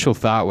your initial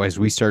thought as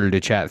we started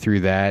to chat through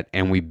that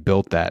and we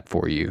built that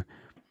for you?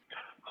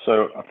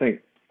 So I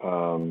think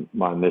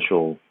my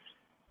initial,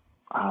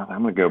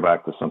 I'm going to go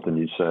back to something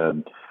you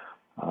said.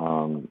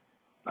 Um,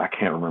 I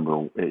can't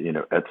remember,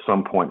 at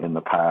some point in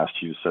the past,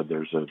 you said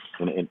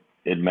and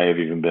it may have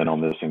even been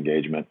on this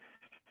engagement.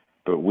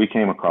 but we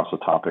came across the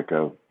topic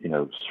of,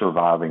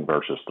 surviving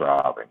versus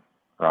thriving,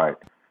 right?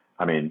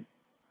 I mean,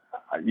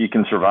 you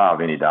can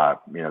survive any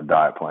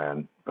diet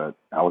plan, but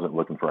I wasn't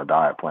looking for a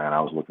diet plan.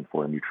 I was looking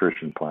for a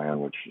nutrition plan,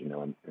 which,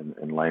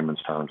 in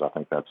layman's terms, I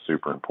think that's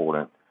super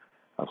important,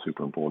 a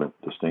super important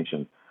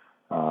distinction.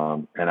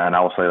 And I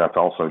will say that's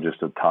also, just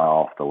to tie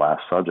off the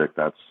last subject,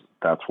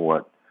 that's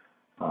what,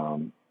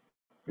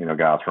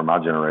 guys from my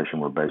generation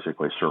were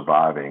basically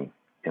surviving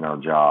in our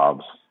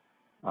jobs,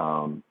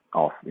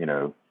 off,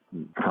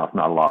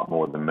 not a lot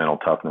more than mental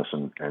toughness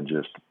and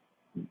just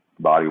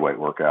body weight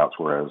workouts,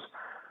 whereas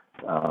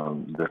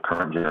the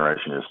current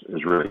generation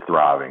is really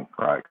thriving,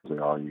 right? Because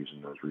they are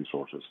using those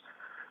resources.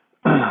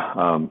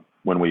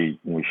 When we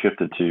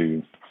shifted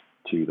to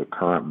the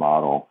current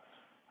model,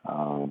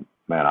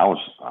 man, I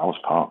was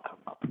pumped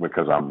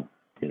because I'm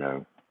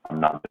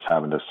not just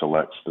having to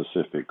select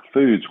specific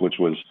foods, which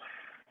was,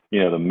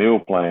 the meal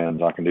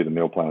plans. I can do the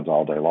meal plans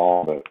all day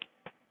long, but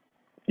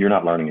you're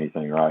not learning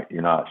anything, right?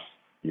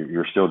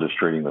 You're still just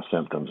treating the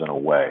symptoms in a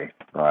way,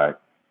 right?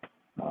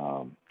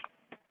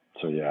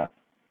 So yeah,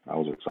 I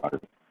was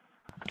excited.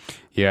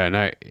 Yeah, and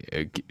I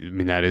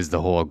mean that is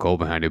the whole goal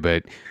behind it.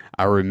 But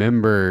I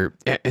remember,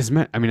 I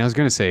was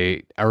gonna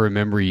say I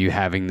remember you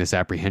having this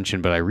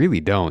apprehension, but I really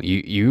don't.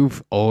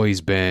 You've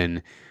always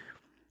been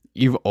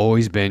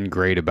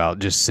great about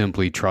just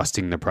simply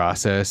trusting the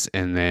process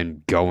and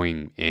then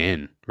going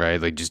in,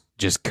 right? Like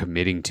just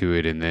committing to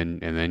it and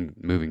then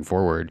moving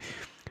forward.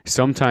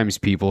 Sometimes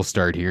people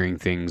start hearing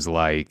things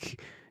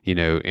like,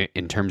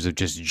 in terms of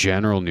just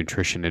general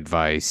nutrition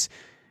advice,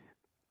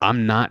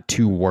 I'm not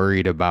too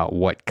worried about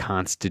what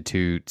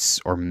constitutes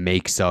or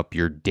makes up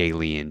your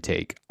daily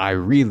intake. I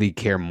really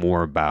care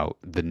more about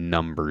the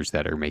numbers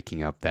that are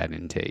making up that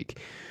intake.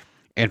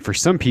 And for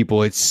some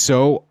people, it's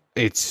so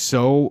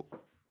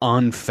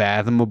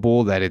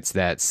unfathomable that it's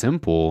that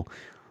simple.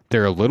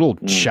 They're a little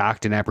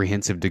shocked and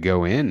apprehensive to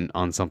go in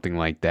on something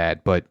like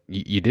that, but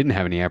you didn't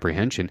have any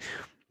apprehension.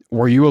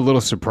 Were you a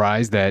little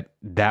surprised that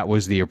that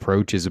was the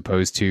approach as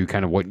opposed to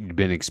kind of what you'd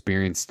been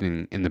experienced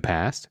in the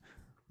past?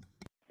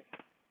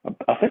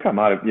 I think I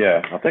might have,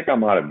 yeah, I think I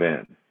might have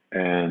been.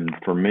 And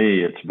for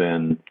me, it's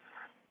been,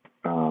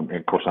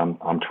 of course,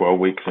 I'm 12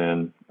 weeks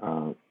in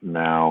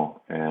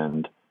now,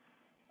 and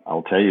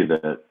I'll tell you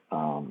that,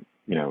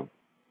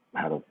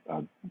 had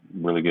a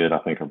really good, I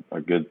think a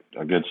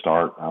good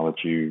start. I'll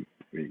let you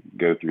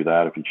go through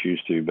that if you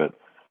choose to, but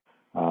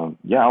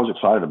yeah, I was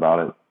excited about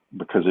it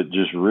because it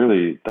just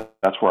really,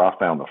 that's where I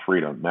found the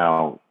freedom.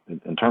 Now,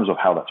 in terms of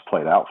how that's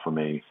played out for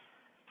me,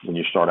 when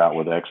you start out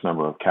with X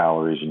number of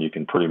calories and you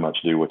can pretty much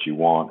do what you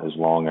want as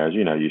long as,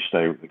 you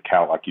stay with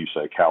like you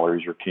say,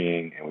 calories are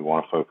king and we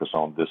want to focus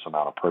on this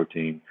amount of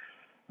protein.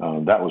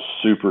 That was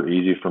super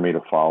easy for me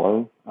to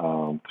follow.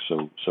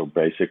 So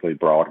basically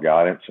broad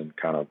guidance and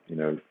kind of,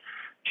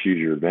 choose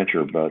your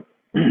adventure. But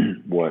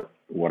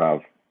what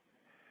I've,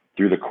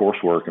 through the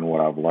coursework and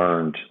what I've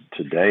learned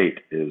to date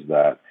is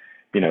that,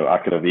 I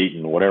could have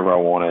eaten whatever I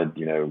wanted,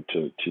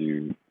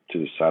 to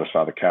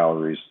satisfy the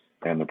calories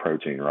and the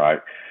protein,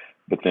 right?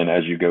 But then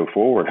as you go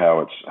forward,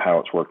 how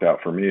it's worked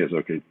out for me is,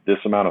 okay, this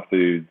amount of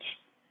foods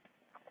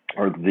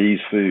or these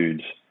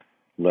foods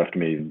left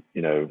me,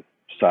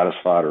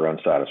 satisfied or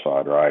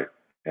unsatisfied, right?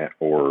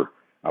 Or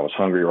I was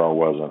hungry or I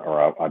wasn't,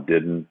 or I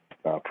didn't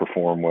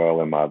perform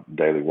well in my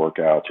daily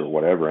workouts or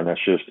whatever. And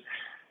it's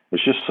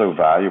just so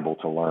valuable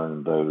to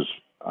learn those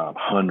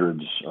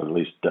hundreds, or at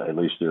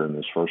least during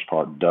this first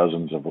part,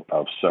 dozens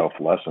of self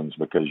lessons,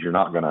 because you're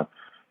not gonna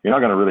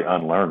really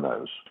unlearn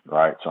those,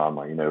 right? So I'm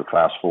like,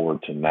 fast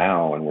forward to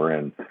now, and we're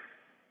in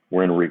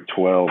week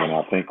 12, and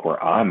I think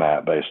where I'm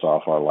at, based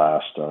off our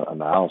last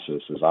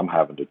analysis, is I'm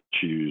having to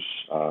choose.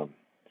 I'm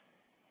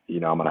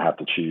going to have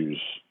to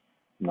choose.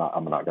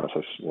 I'm not going to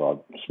say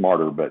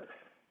smarter, but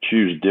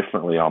choose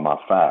differently on my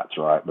fats,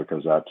 right?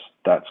 Because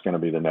that's going to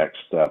be the next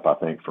step, I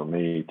think, for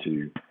me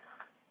to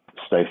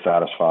stay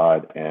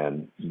satisfied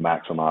and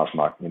maximize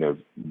my,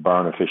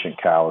 burn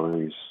efficient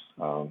calories.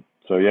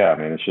 So yeah, I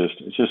mean, it's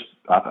just,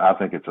 I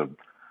think it's a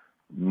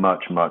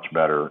much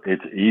better.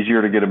 It's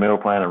easier to get a meal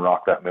plan and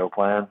rock that meal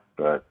plan,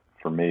 but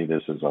for me,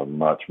 this is a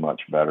much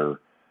better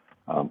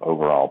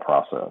overall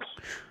process.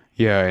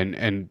 Yeah,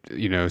 and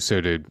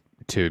so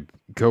to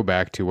go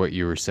back to what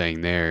you were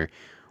saying there,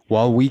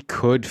 while we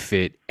could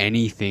fit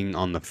anything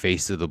on the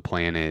face of the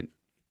planet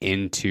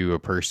into a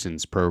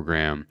person's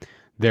program,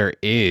 there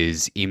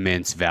is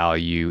immense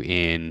value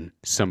in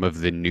some of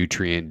the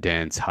nutrient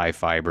dense, high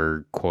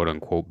fiber, quote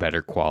unquote,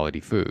 better quality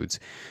foods.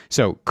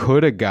 So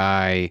could a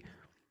guy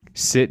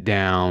sit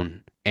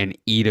down and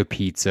eat a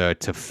pizza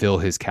to fill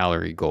his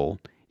calorie goal?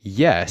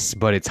 Yes,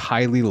 but it's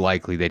highly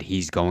likely that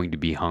he's going to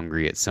be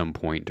hungry at some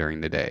point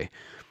during the day.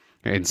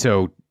 And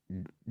so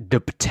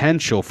the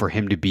potential for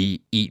him to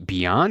eat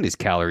beyond his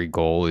calorie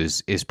goal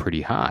is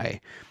pretty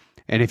high.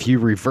 And if you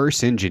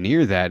reverse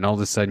engineer that, and all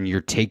of a sudden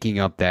you're taking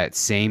up that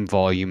same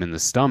volume in the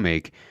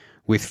stomach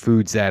with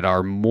foods that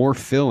are more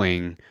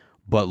filling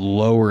but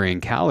lower in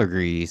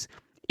calories,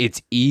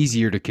 it's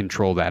easier to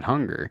control that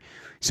hunger.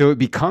 So it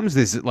becomes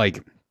this,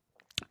 like,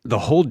 the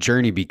whole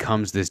journey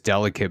becomes this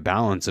delicate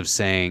balance of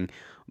saying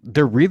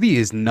there really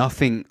is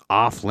nothing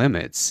off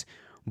limits,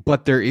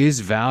 but there is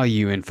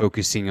value in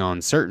focusing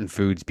on certain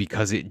foods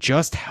because it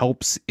just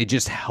helps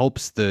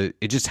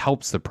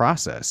the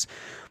process.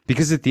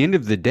 Because at the end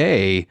of the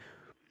day,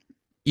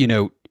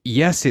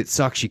 yes, it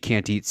sucks you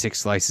can't eat six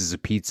slices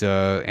of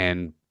pizza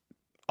and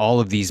all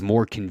of these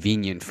more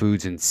convenient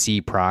foods and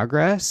see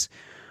progress.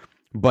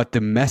 But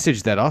the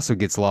message that also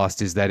gets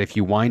lost is that if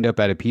you wind up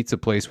at a pizza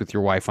place with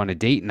your wife on a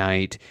date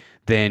night,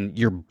 then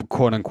you're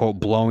quote unquote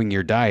blowing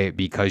your diet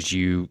because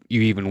you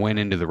even went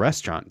into the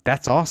restaurant.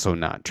 That's also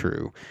not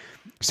true.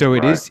 So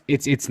Right.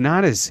 it's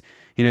not as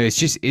it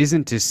just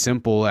isn't as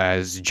simple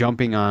as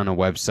jumping on a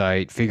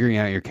website, figuring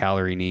out your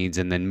calorie needs,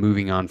 and then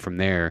moving on from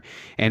there.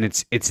 And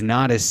it's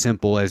not as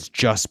simple as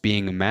just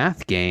being a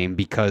math game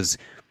because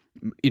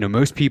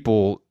most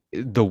people,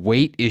 the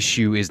weight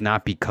issue is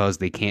not because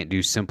they can't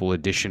do simple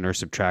addition or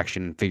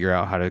subtraction and figure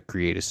out how to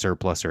create a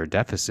surplus or a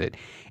deficit.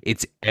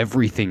 It's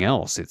everything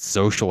else. It's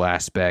social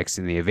aspects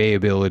and the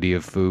availability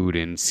of food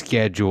and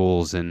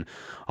schedules and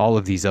all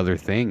of these other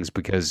things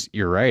because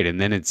you're right. And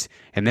then it's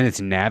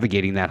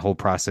navigating that whole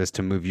process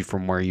to move you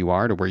from where you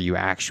are to where you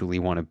actually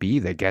want to be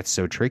that gets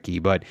so tricky.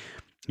 But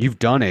you've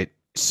done it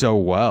so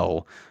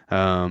well.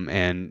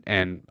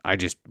 And I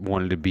just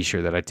wanted to be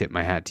sure that I tip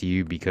my hat to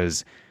you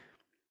because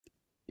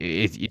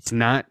it's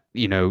not,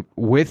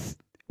 with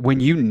when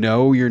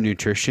your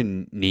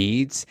nutrition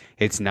needs,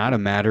 it's not a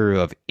matter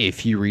of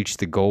if you reach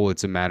the goal,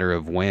 it's a matter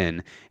of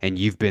when. And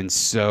you've been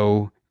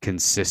so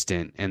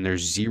consistent, and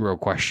there's zero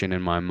question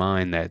in my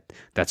mind that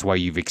that's why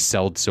you've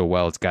excelled so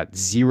well. It's got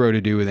zero to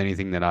do with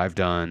anything that I've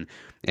done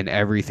and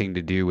everything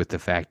to do with the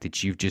fact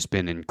that you've just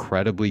been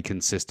incredibly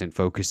consistent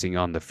focusing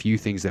on the few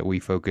things that we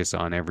focus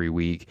on every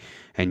week,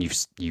 and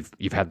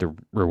you've had the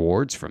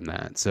rewards from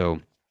that. So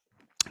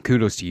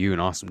kudos to you,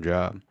 and awesome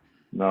job.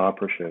 No, I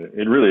appreciate it.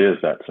 It really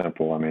is that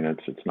simple. I mean,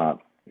 it's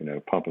not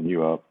pumping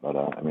you up, but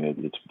I mean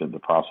it's been the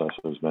process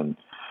has been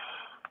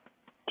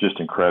just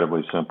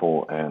incredibly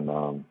simple,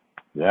 and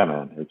yeah,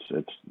 man, it's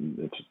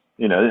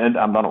and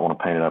I don't want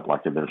to paint it up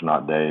like there's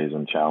not days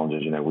and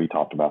challenges. We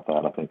talked about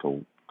that I think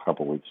a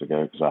couple of weeks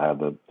ago because I had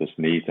this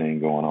knee thing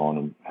going on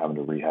and having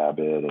to rehab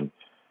it and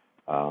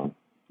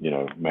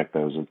make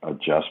those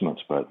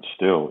adjustments, but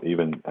still,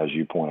 even as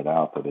you pointed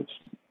out, that it's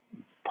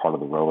part of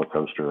the roller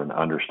coaster and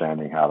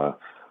understanding how to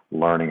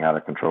learning how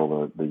to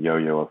control the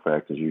yo-yo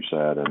effect, as you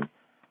said,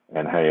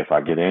 and hey, if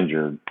I get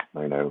injured,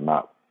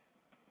 not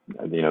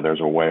there's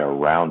a way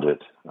around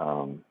it,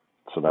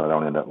 so that I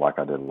don't end up like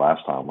I did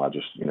last time. I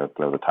just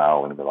throw the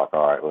towel in and be like,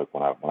 all right, look,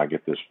 when I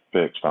get this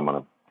fixed, I'm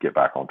gonna get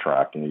back on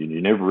track. And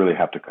you never really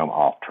have to come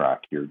off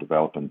track. You're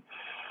developing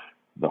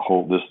the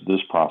whole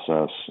this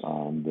process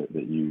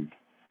that you've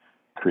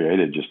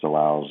created just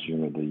allows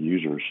the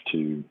users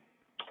to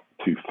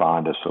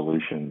find a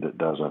solution that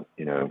doesn't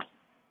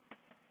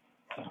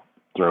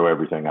throw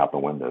everything out the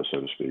window,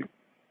 so to speak.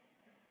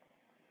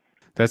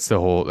 That's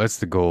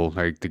the goal.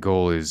 Like the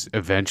goal is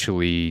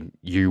eventually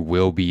you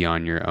will be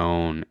on your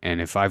own. And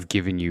if I've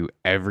given you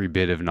every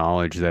bit of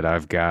knowledge that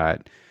I've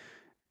got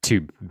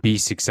to be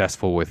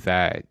successful with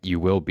that, you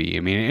will be.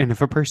 I mean, and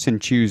if a person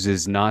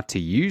chooses not to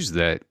use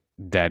that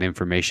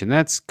information,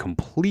 that's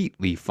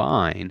completely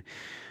fine.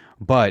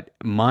 But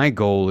my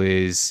goal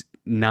is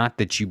not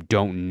that you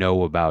don't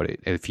know about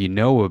it. If you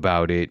know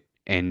about it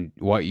and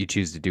what you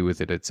choose to do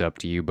with it, it's up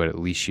to you, but at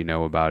least you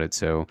know about it.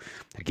 So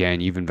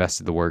again, you've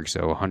invested the work,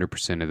 so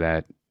 100% of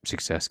that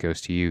success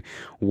goes to you.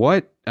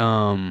 What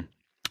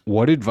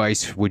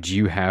advice would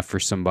you have for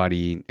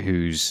somebody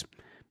who's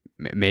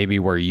maybe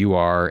where you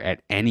are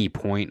at any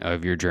point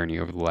of your journey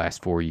over the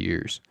last 4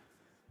 years?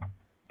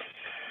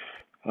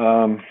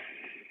 Um,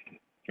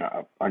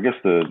 I guess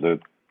the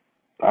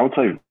I would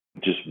say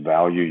just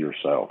value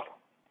yourself.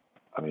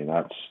 I mean,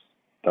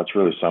 that's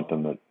really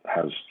something that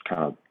has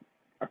kind of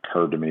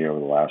occurred to me over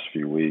the last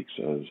few weeks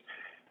as,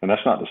 and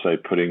that's not to say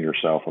putting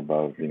yourself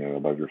above,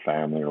 above your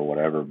family or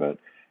whatever, but,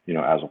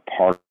 as a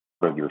part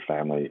of your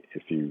family,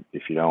 if you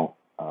don't,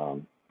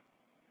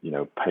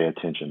 pay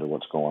attention to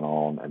what's going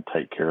on and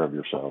take care of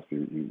yourself,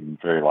 you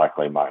very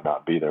likely might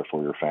not be there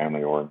for your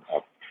family or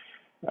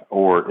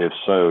if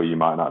so, you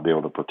might not be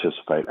able to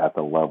participate at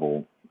the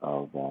level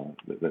of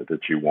that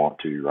you want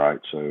to, right?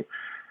 So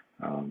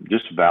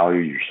just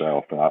value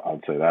yourself. And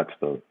I'd say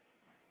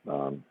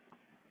um,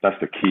 that's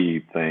the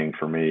key thing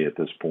for me at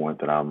this point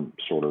that I'm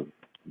sort of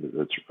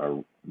it's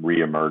a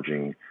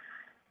reemerging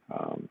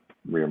um,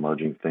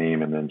 reemerging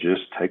theme, and then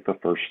just take the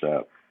first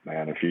step,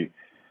 man. If you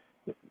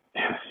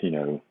you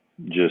know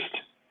just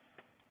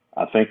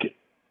I think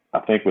I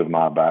think with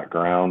my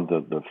background,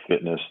 the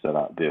fitness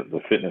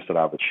the fitness that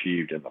I've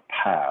achieved in the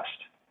past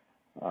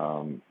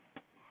um,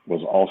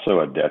 was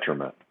also a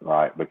detriment,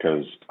 right?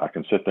 Because I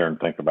can sit there and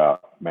think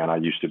about, man, I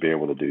used to be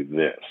able to do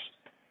this.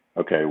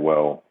 Okay,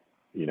 well,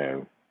 you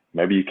know,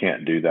 maybe you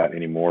can't do that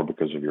anymore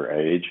because of your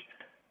age,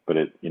 but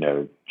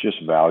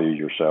just value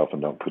yourself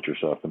and don't put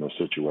yourself in a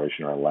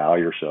situation or allow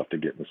yourself to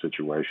get in a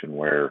situation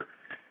where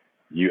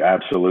you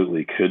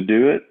absolutely could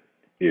do it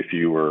if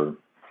you were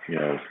you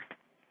know,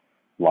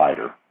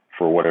 lighter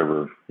for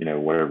whatever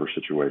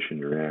situation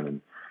you're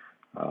in.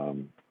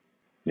 And,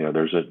 you know,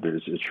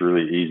 it's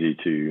really easy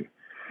to,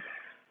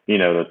 you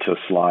know, to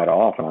slide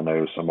off. And I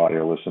know somebody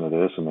will listen to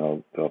this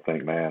and they'll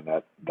think, man,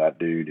 that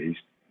dude, he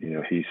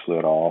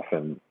slid off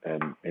and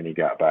he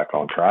got back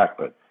on track.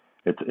 But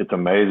it's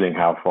amazing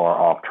how far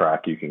off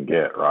track you can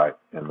get, right?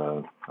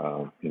 And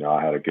you know,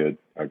 I had a good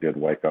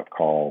wake up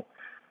call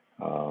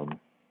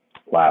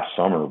last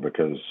summer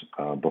because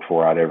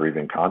before I'd ever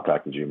even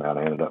contacted you, man,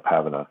 I ended up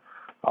having a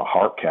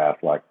heart cath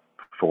like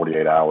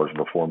 48 hours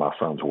before my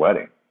son's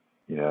wedding,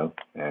 you know,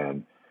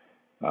 and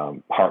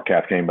heart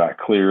cath came back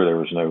clear. There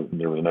was no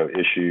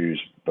issues,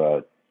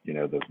 but you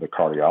know, the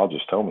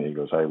cardiologist told me, he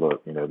goes, hey,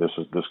 look, you know, this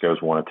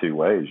goes one of two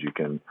ways.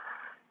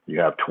 You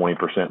have 20%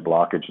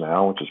 blockage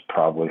now, which is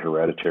probably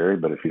hereditary,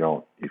 but if you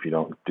don't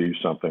do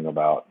something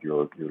about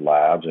your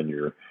labs and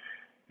your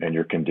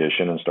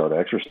condition and start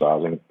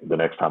exercising, the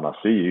next time I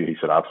see you, he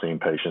said, I've seen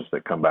patients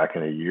that come back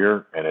in a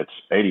year and it's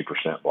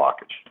 80%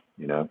 blockage,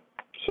 you know?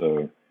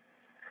 So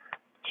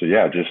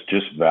yeah,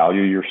 just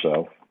value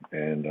yourself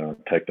and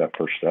take that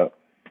first step.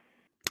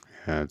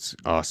 That's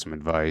awesome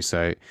advice.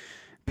 I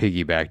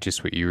piggyback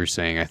just what you were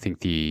saying. I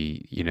think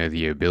the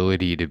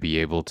ability to be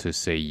able to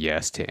say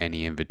yes to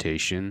any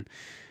invitation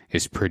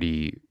is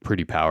pretty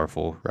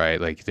powerful, right?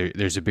 Like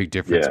there's a big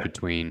difference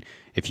between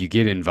if you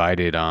get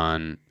invited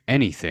on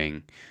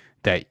anything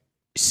that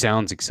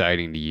sounds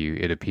exciting to you,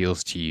 it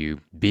appeals to you,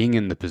 being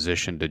in the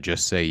position to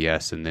just say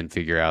yes and then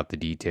figure out the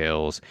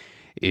details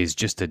is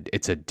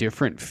it's a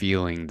different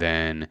feeling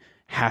than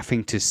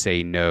having to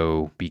say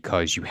no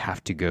because you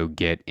have to go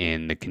get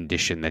in the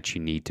condition that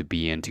you need to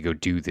be in to go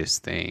do this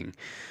thing.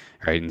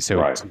 Right. And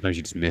so sometimes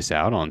you just miss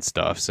out on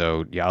stuff.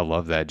 So yeah, I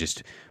love that.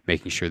 Just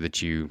making sure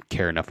that you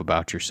care enough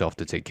about yourself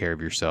to take care of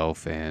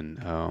yourself and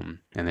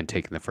then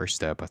taking the first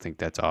step. I think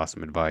that's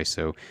awesome advice.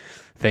 So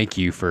thank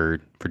you for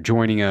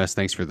joining us.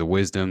 Thanks for the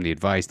wisdom, the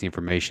advice, the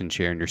information,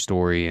 sharing your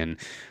story. And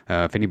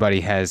if anybody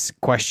has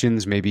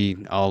questions, maybe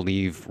I'll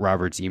leave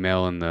Robert's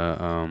email in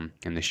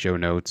the show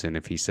notes. And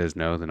if he says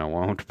no, then I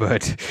won't.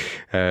 But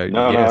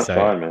no, that's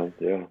fine, man.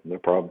 Yeah, no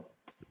problem.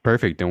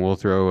 Perfect. And we'll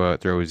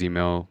throw his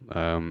email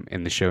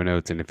in the show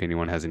notes. And if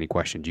anyone has any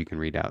questions, you can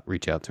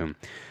reach out to him.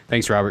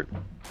 Thanks, Robert.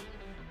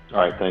 All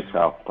right. Thanks,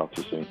 Hal. Talk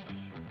to you soon.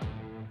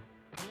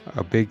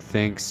 A big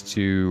thanks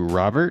to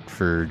Robert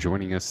for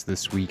joining us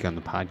this week on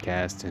the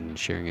podcast and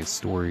sharing his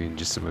story and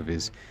just some of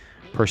his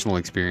personal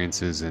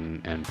experiences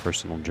and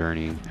personal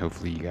journey.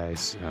 Hopefully you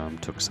guys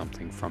took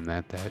something from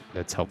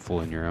that's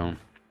helpful in your own.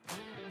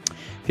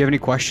 If you have any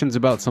questions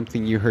about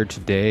something you heard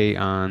today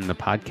on the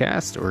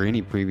podcast or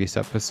any previous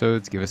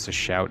episodes, give us a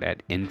shout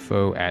at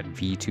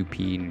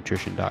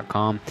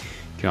info@v2pnutrition.com. You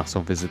can also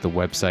visit the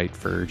website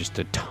for just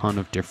a ton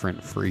of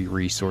different free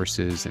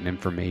resources and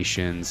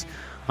informations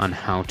on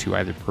how to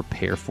either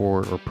prepare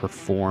for or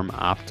perform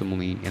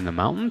optimally in the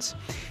mountains.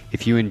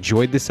 If you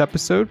enjoyed this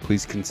episode,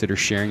 please consider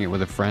sharing it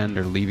with a friend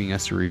or leaving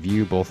us a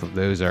review. Both of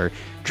those are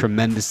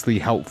tremendously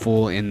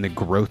helpful in the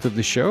growth of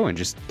the show and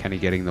just kind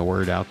of getting the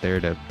word out there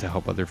to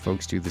help other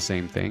folks do the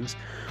same things.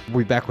 We'll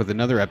be back with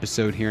another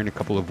episode here in a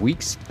couple of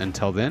weeks.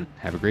 Until then,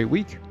 have a great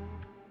week.